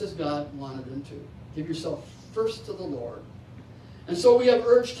us, just as God wanted them to. Give yourself first to the Lord. And so we have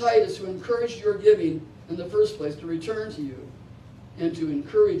urged Titus, who encouraged your giving in the first place, to return to you and to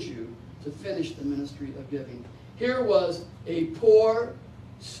encourage you to finish the ministry of giving. Here was a poor,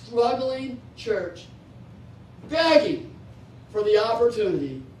 struggling church begging for the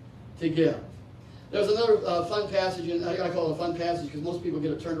opportunity to give. There's another fun passage, and I call it a fun passage because most people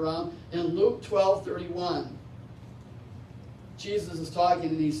get it turned around. In Luke 12:31, Jesus is talking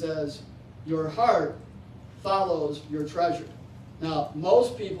and he says, your heart follows your treasure. Now,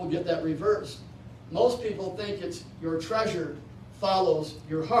 most people get that reversed. Most people think it's your treasure follows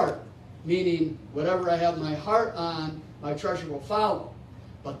your heart, meaning whatever I have my heart on, my treasure will follow.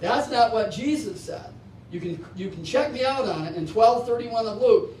 But that's not what Jesus said. You can check me out on it. In 12:31 of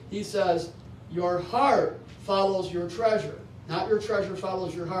Luke, he says, your heart follows your treasure, not your treasure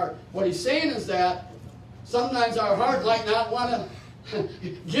follows your heart. What he's saying is that sometimes our heart might not want to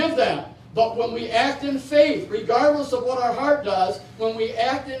give that. But when we act in faith, regardless of what our heart does, when we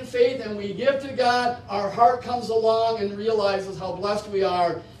act in faith and we give to God, our heart comes along and realizes how blessed we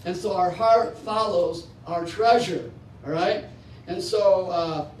are. And so our heart follows our treasure. All right? And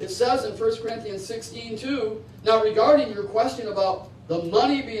so it says in 1 Corinthians 16:2, now regarding your question about the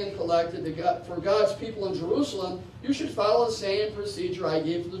money being collected for God's people in Jerusalem, you should follow the same procedure I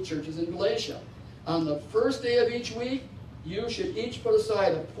gave to the churches in Galatia. On the first day of each week, you should each put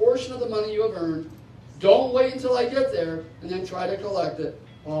aside a portion of the money you have earned. Don't wait until I get there and then try to collect it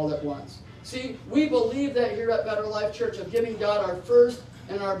all at once. See, we believe that here at Better Life Church, of giving God our first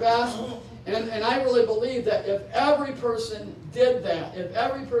and our best. And I really believe that if every person did that, if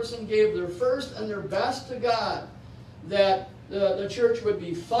every person gave their first and their best to God, that the church would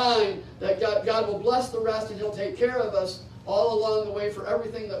be fine, that God will bless the rest and he'll take care of us all along the way for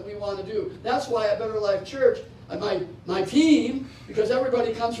everything that we want to do. That's why at Better Life Church, my team, because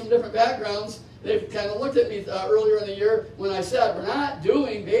everybody comes from different backgrounds, they've kind of looked at me earlier in the year when I said, we're not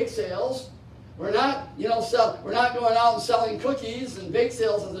doing bake sales. We're not, we're not going out and selling cookies and bake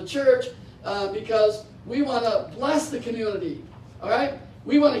sales as a church because we want to bless the community. All right?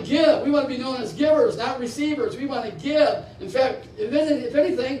 We want to give. We want to be known as givers, not receivers. We want to give. In fact, if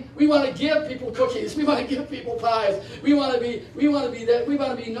anything, we want to give people cookies. We want to give people pies. We want to be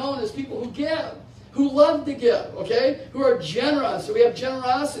known as people who give, who love to give, okay? Who are generous. So we have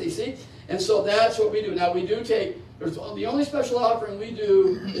generosity, see? And so that's what we do. Now we do take, the only special offering we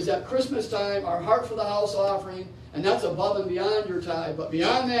do is at Christmas time, our Heart for the House offering, and that's above and beyond your tithe. But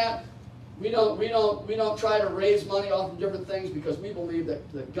beyond that, we don't try to raise money off of different things because we believe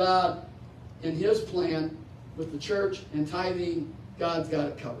that God, in his plan with the church and tithing, God's got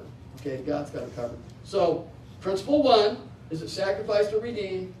it covered. Okay, God's got it covered. So, principle 1 is that sacrifice to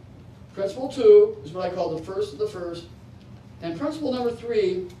redeem. Principle 2 is what I call the first of the first. And principle number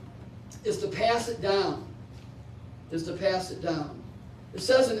 3 is to pass it down. Is to pass it down. It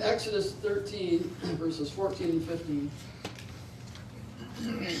says in Exodus 13, verses 14 and 15,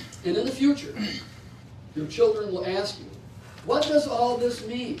 and in the future, your children will ask you, what does all this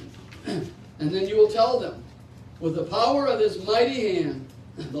mean? And then you will tell them, with the power of his mighty hand,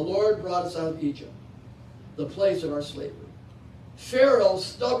 the Lord brought us out of Egypt, the place of our slavery. Pharaoh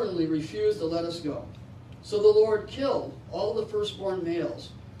stubbornly refused to let us go. So the Lord killed all the firstborn males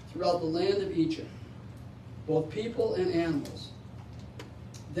throughout the land of Egypt, both people and animals.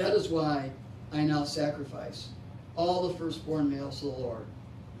 That is why I now sacrifice all the firstborn males to the Lord,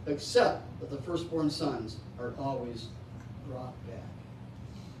 except that the firstborn sons are always brought back.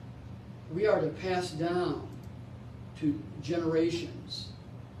 We are to pass down to generations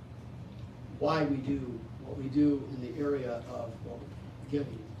why we do what we do in the area of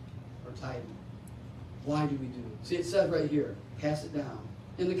giving or tithing. Why do we do it? See, it says right here, pass it down.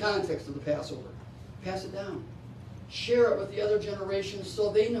 In the context of the Passover, pass it down. Share it with the other generations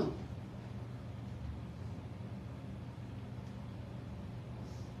so they know.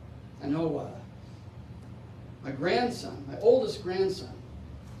 I know my grandson, my oldest grandson,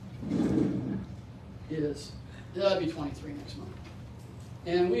 he'll be 23 next month.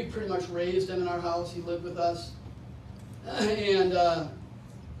 And we pretty much raised him in our house. He lived with us. And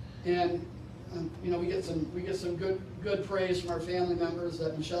we get some good praise from our family members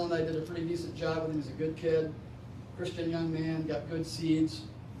that Michelle and I did a pretty decent job with him. He's a good kid, Christian young man, got good seeds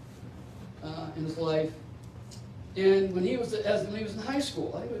in his life. And when he was in high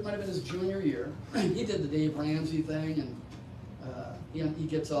school, I think it might have been his junior year, he did the Dave Ramsey thing, and he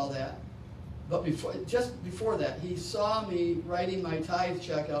gets all that. But just before that, he saw me writing my tithe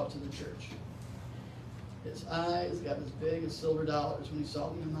check out to the church. His eyes got as big as silver dollars when he saw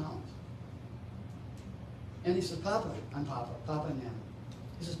the amount. And he says, Papa, I'm Papa, Papa and Nana.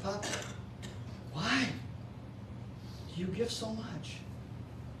 He says, Papa, why do you give so much?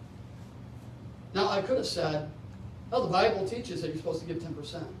 Now, I could have said, well, the Bible teaches that you're supposed to give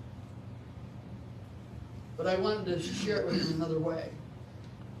 10%. But I wanted to share it with him another way.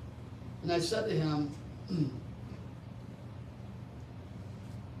 And I said to him,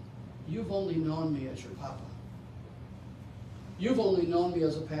 you've only known me as your papa. You've only known me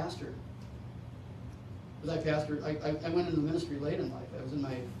as a pastor. Because I went into ministry late in life. I was in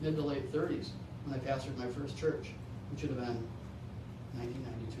my mid to late 30s when I pastored my first church, which would have been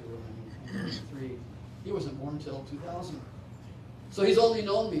 1992 or 1993. He wasn't born until 2000. So he's only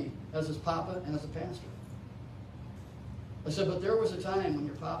known me as his papa and as a pastor. I said, but there was a time when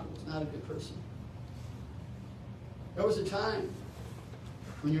your papa was not a good person. There was a time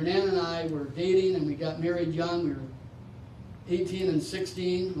when your Nana and I were dating and we got married young. We were 18 and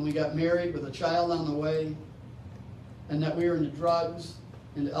 16 when we got married with a child on the way. And that we were into drugs,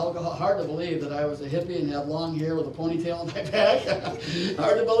 into alcohol. Hard to believe that I was a hippie and had long hair with a ponytail in my back.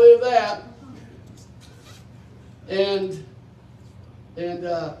 Hard to believe that. And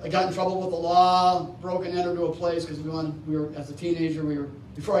I got in trouble with the law, broke and entered to a place because we were as a teenager.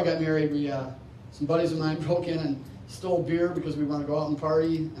 Before I got married, some buddies of mine broke in and stole beer because we wanted to go out and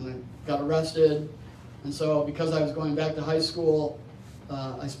party, and I got arrested. And so, because I was going back to high school,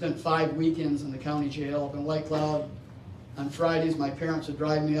 I spent 5 weekends in the county jail up in White Cloud. On Fridays, my parents would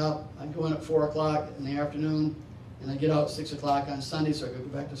drive me up. I'd go in at 4 o'clock in the afternoon, and I'd get out at 6 o'clock on Sunday, so I could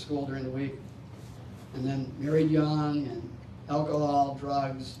go back to school during the week. And then married young, and alcohol,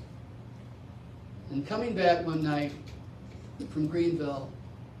 drugs. And coming back one night from Greenville,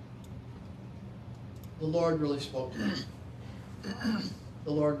 the Lord really spoke to me.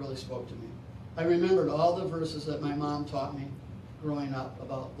 The Lord really spoke to me. I remembered all the verses that my mom taught me growing up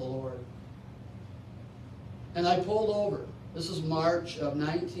about the Lord. And I pulled over. This is March of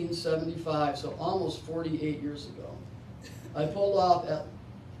 1975, so almost 48 years ago. I pulled off at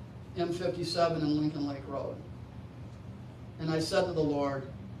M57 in Lincoln Lake Road. And I said to the Lord,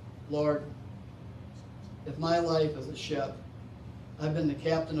 Lord, if my life is a ship, I've been the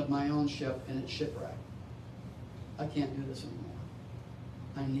captain of my own ship and it's shipwrecked. I can't do this anymore.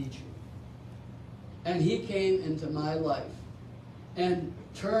 I need you. And he came into my life and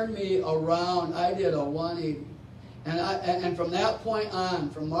turned me around. I did a 180. And from that point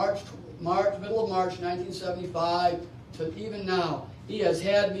on, from middle of March 1975 to even now, he has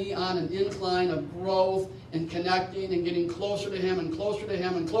had me on an incline of growth and connecting and getting closer to him and closer to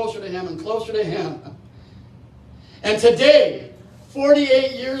him and closer to him and closer to him. And today,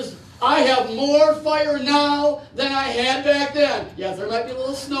 48 years, I have more fire now than I had back then. Yes, there might be a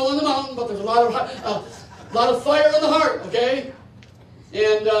little snow on the mountain, but there's a lot of fire in the heart, okay?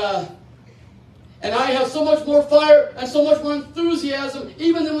 And I have so much more fire and so much more enthusiasm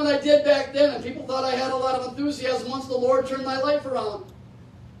even than what I did back then. And people thought I had a lot of enthusiasm once the Lord turned my life around.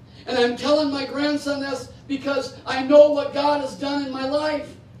 And I'm telling my grandson this because I know what God has done in my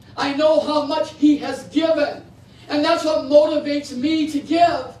life. I know how much he has given. And that's what motivates me to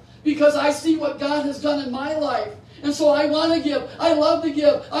give, because I see what God has done in my life. And so I want to give. I love to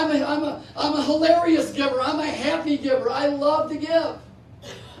give. I'm a hilarious giver. I'm a happy giver. I love to give.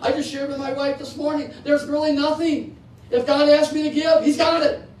 I just shared with my wife this morning, there's really nothing. If God asked me to give, he's got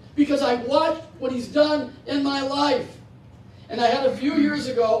it. Because I watched what he's done in my life. And I had a few years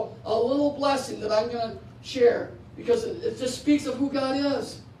ago a little blessing that I'm going to share, because it just speaks of who God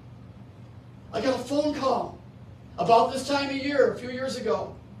is. I got a phone call about this time of year, a few years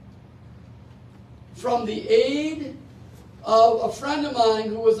ago, from the aide of a friend of mine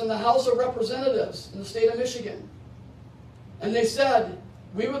who was in the House of Representatives in the state of Michigan. And they said,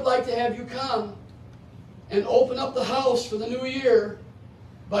 we would like to have you come and open up the House for the new year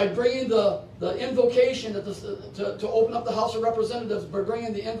by bringing the invocation to open up the House of Representatives, by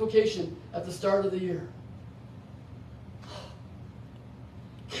bringing the invocation at the start of the year.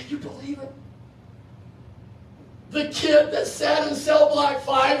 Can you believe it? The kid that sat in cell block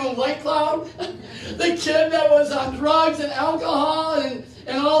 5 in White Cloud, the kid that was on drugs and alcohol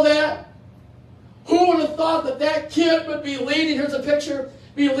and all that, who would have thought that that kid would be leading, here's a picture,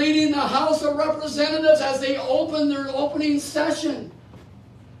 be leading the House of Representatives as they open their opening session.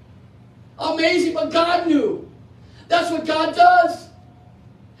 Amazing, but God knew. That's what God does.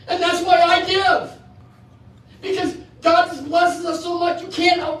 And that's why I give. Because God just blesses us so much, you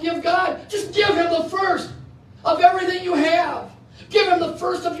can't outgive God. Just give Him the first of everything you have. Give Him the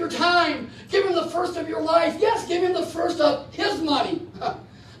first of your time. Give Him the first of your life. Yes, give Him the first of His money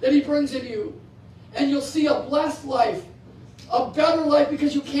that He brings into you. And you'll see a blessed life, a better life,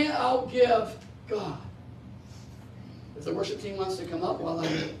 because you can't outgive God. If the worship team wants to come up while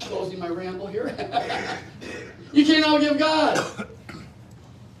I'm closing my ramble here. You can't outgive God.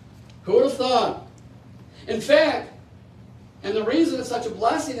 Who would have thought? In fact, and the reason it's such a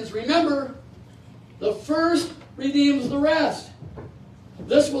blessing is, remember, the first redeems the rest.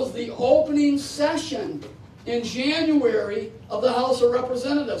 This was the opening session in January of the House of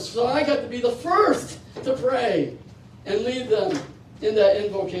Representatives. So I got to be the first to pray and lead them in that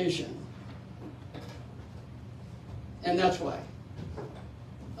invocation. And that's why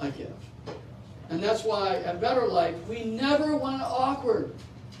I give. And that's why at Better Life, we never want it awkward.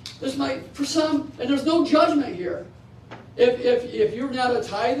 This might, for some, and there's no judgment here. If you're not a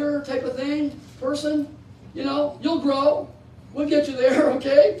tither type of person, you'll grow. We'll get you there,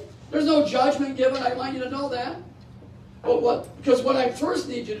 okay? There's no judgment given. I want you to know that. Because what I first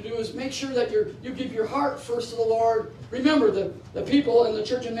need you to do is make sure that you give your heart first to the Lord. Remember, the people in the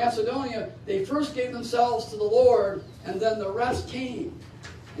church in Macedonia, they first gave themselves to the Lord, and then the rest came.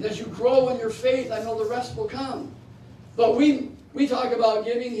 And as you grow in your faith, I know the rest will come. But we talk about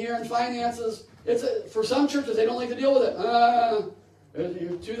giving here and finances. For some churches, they don't like to deal with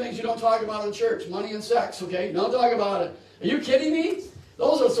it. Two things you don't talk about in church: money and sex, okay? Don't talk about it. Are you kidding me?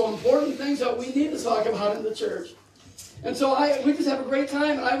 Those are so important things that we need to talk about in the church. And so we just have a great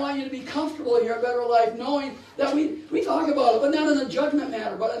time, and I want you to be comfortable here at Better Life, knowing that we talk about it, but not in a judgment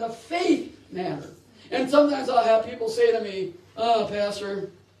matter, but in a faith matter. And sometimes I'll have people say to me, "Oh,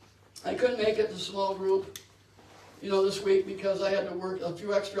 Pastor, I couldn't make it to small group, this week because I had to work a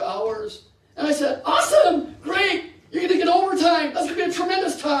few extra hours." And I said, "Awesome, great, you're going to get overtime. That's going to be a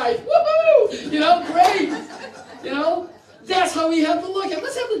tremendous tithe. Woohoo! Great. That's how we have to look at it.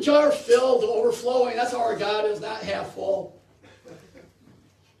 Let's have the jar filled to overflowing. That's how our God is, not half full."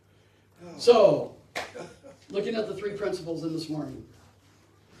 So, looking at the three principles in this morning.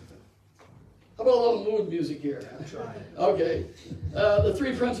 How about a little mood music here? Okay. The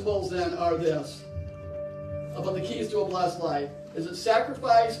three principles then are this. About the keys to a blessed life. Is it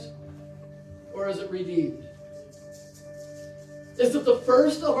sacrificed or is it redeemed? Is it the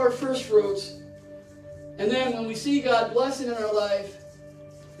first of our first fruits? And then when we see God blessing in our life,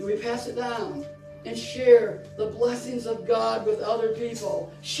 do we pass it down and share the blessings of God with other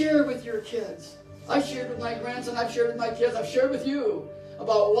people? Share with your kids. I shared with my grandson, I've shared with my kids, I've shared with you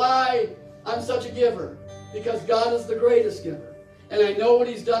about why I'm such a giver. Because God is the greatest giver. And I know what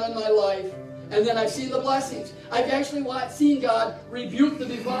He's done in my life. And then I've seen the blessings. I've actually seen God rebuke the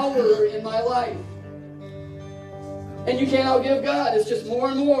devourer in my life. And you can't outgive God. It's just more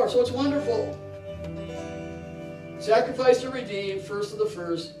and more. So it's wonderful. Sacrifice to redeem, first of the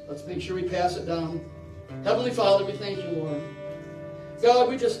first. Let's make sure we pass it down. Heavenly Father, we thank you, Lord. God,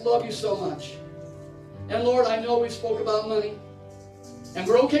 we just love you so much. And Lord, I know we spoke about money. And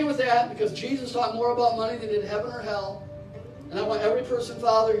we're okay with that because Jesus talked more about money than did heaven or hell. And I want every person,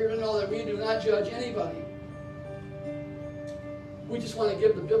 Father, here to know that we do not judge anybody. We just want to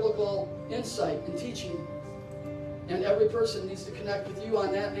give the biblical insight and teaching. And every person needs to connect with you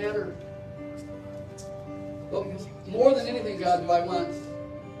on that matter. But more than anything, God, do I want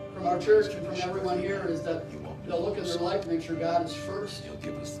from our church and from everyone here is that they'll look at their life and make sure God is first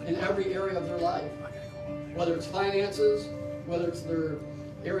in every area of their life. Whether it's finances, whether it's their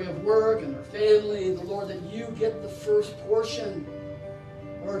area of work and their family, the Lord, that you get the first portion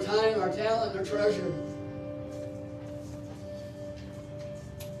of our time, our talent, and our treasure.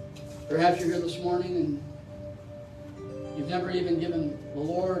 Perhaps you're here this morning and you've never even given the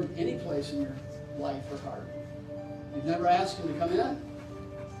Lord any place in your life or heart. You've never asked Him to come in.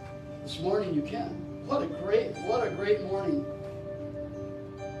 This morning you can. What a great morning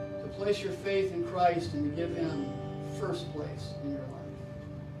to place your faith in Christ and to give Him first place in your life.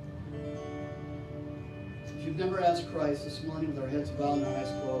 If you've never asked Christ this morning with our heads bowed and our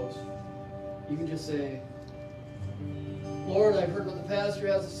eyes closed, you can just say, "Lord, I've heard what the pastor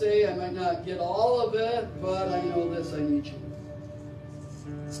has to say. I might not get all of it, but I know this, I need you.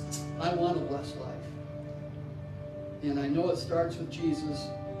 I want a blessed life. And I know it starts with Jesus.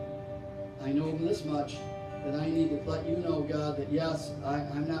 I know this much, that I need to let you know, God, that yes,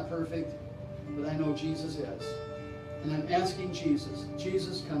 I'm not perfect, but I know Jesus is. And I'm asking Jesus,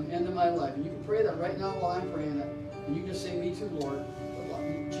 Jesus, come into my life." And you can pray that right now while I'm praying it. And you can just say, "Me too, Lord.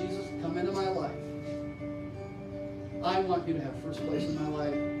 Jesus, come into my life. I want you to have first place in my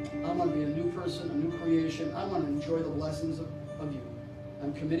life. I want to be a new person, a new creation. I want to enjoy the blessings of you.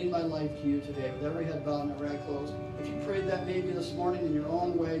 I'm committing my life to you today with every head bowed and every eye closed. If you prayed that maybe this morning in your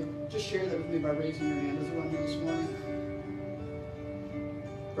own way, just share that with me by raising your hand. Is there anyone here this morning?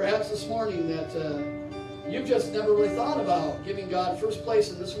 Perhaps this morning that you've just never really thought about giving God first place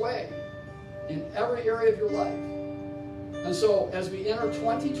in this way in every area of your life. And so as we enter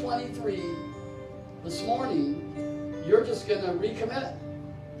 2023, this morning, you're just going to recommit.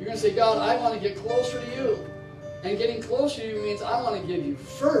 You're going to say, God, I want to get closer to you. And getting closer to you means I want to give you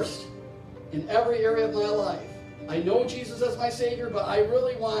first in every area of my life. I know Jesus as my Savior, but I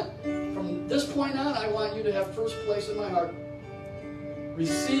really want, from this point on, I want you to have first place in my heart.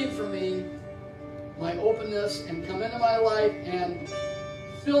 Receive from me my openness and come into my life and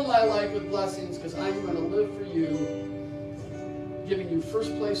fill my life with blessings because I'm going to live for you, giving you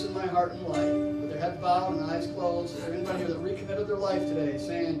first place in my heart and life. With their heads bowed and eyes closed, is there anybody here that recommitted their life today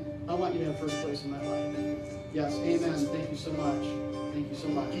saying, I want you to have first place in my life? Yes, amen. Thank you so much. Thank you so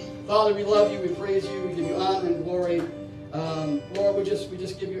much. Father, we love you. We praise you. We give you honor and glory. Lord, we just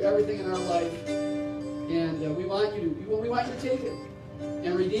give you everything in our life, and we want you to take it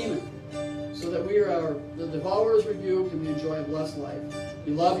and redeem it, so that the devourer is rebuked and we enjoy a blessed life.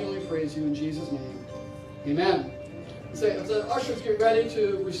 We love you and we praise you in Jesus' name. Amen. So the ushers get ready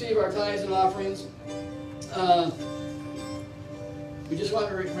to receive our tithes and offerings. We just want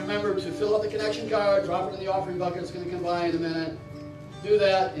to remember to fill out the connection card, drop it in the offering bucket. It's going to come by in a minute. Do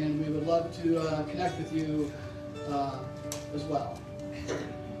that, and we would love to connect with you as well.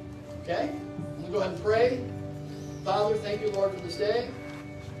 Okay? I'm going to go ahead and pray. Father, thank you, Lord, for this day.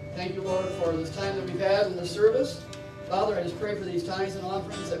 Thank you, Lord, for this time that we've had in this service. Father, I just pray for these tithes and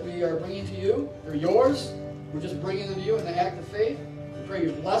offerings that we are bringing to you. They're yours. We're just bringing them to you in the act of faith. We pray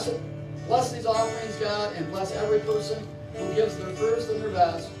you bless it. Bless these offerings, God, and bless every person who gives their first and their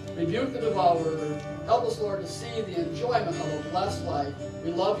best. Rebuke the devourer. Help us, Lord, to see the enjoyment of a blessed life.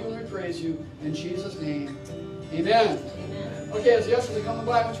 We love you and we praise you. In Jesus' name, amen. Amen. Okay, as the ushers are coming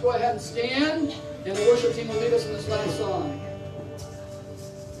by, why don't you go ahead and stand, and the worship team will lead us in this last song.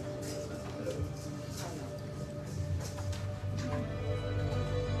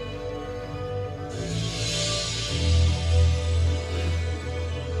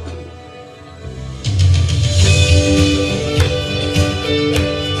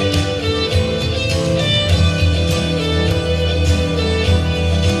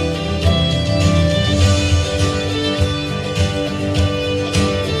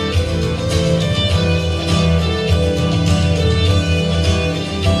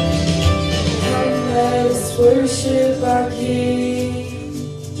 Worship our King.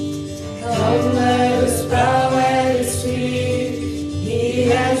 Come, let us bow at His feet. He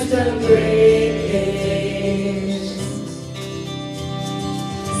has done great things.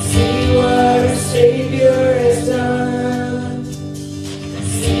 See what our Savior has done.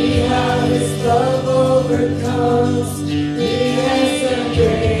 See how His love overcomes. He has done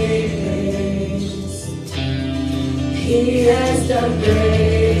great things. He has done great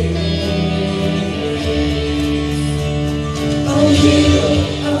things. Hero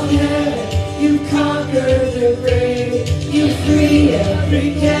of heaven, you conquered the grave. You free every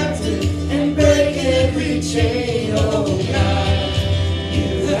captive and break every chain. Oh God,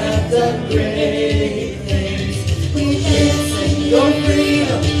 you have done great things. We dance in your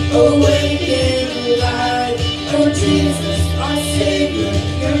freedom, awaken alive. Oh Jesus, our Savior,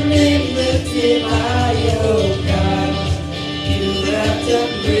 your name lifted high. Oh God, you have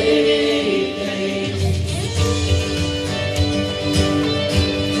done great things.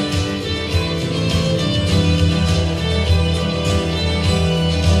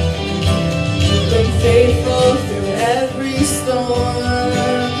 Faithful through every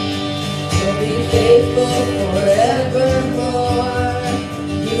storm, you'll be faithful forevermore.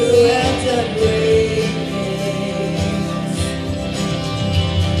 You have done great things,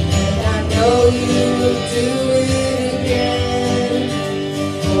 and I know you will do it again.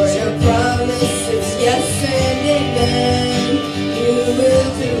 For your promise is yes and amen. You will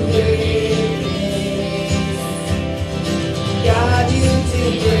do great things. God, you do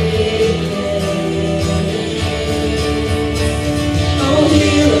great things.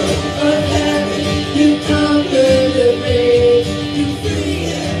 Hero of heaven, you conquer the grave. You free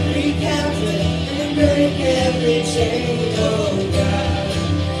every captive and break every chain. Oh God,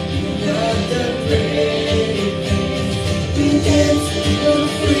 you have done great things. We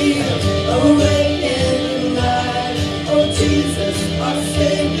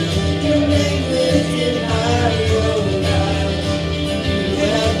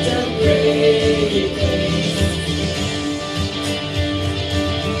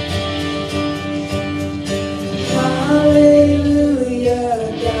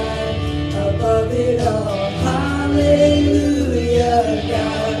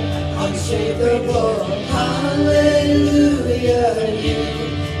unshakable. Hallelujah, you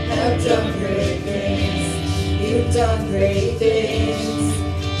have done great things. You've done great things.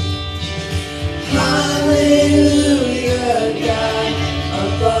 Hallelujah, God,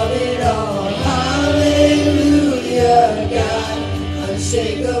 above it all. Hallelujah, God,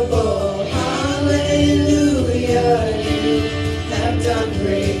 unshakable. Hallelujah, you have done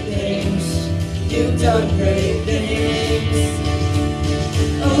great things. You've done great things.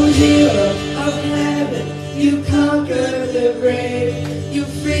 Oh, healer of heaven, you conquer the grave. You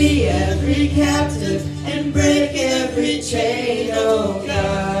free every captive and break every chain. Oh,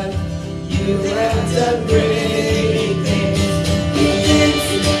 God, you have done great things. We dance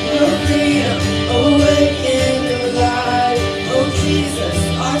your freedom, awaken the light. Oh, Jesus,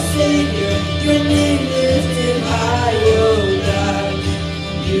 our Savior, your name lifted high. Oh, God,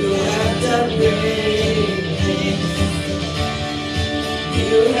 you have done great things.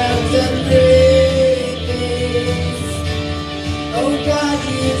 You have done great things. Oh, God,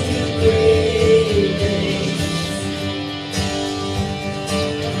 you do great things.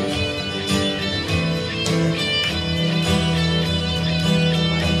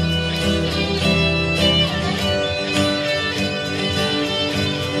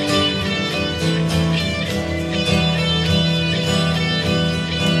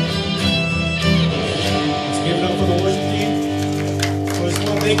 Let's give it up for the worship team. So I just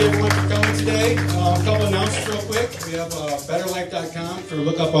want to thank everyone for coming today. A couple announcements real quick. We have betterlife.com for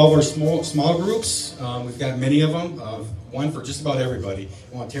look up all of our small groups. We've got many of them. One for just about everybody.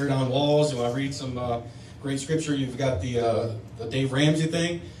 You want to tear down walls, you want to read some great scripture, you've got the Dave Ramsey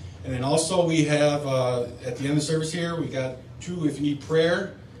thing. And then also we have, at the end of the service here, we got two, if you need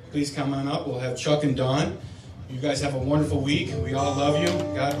prayer, please come on up. We'll have Chuck and Dawn. You guys have a wonderful week. We all love you.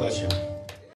 God bless you.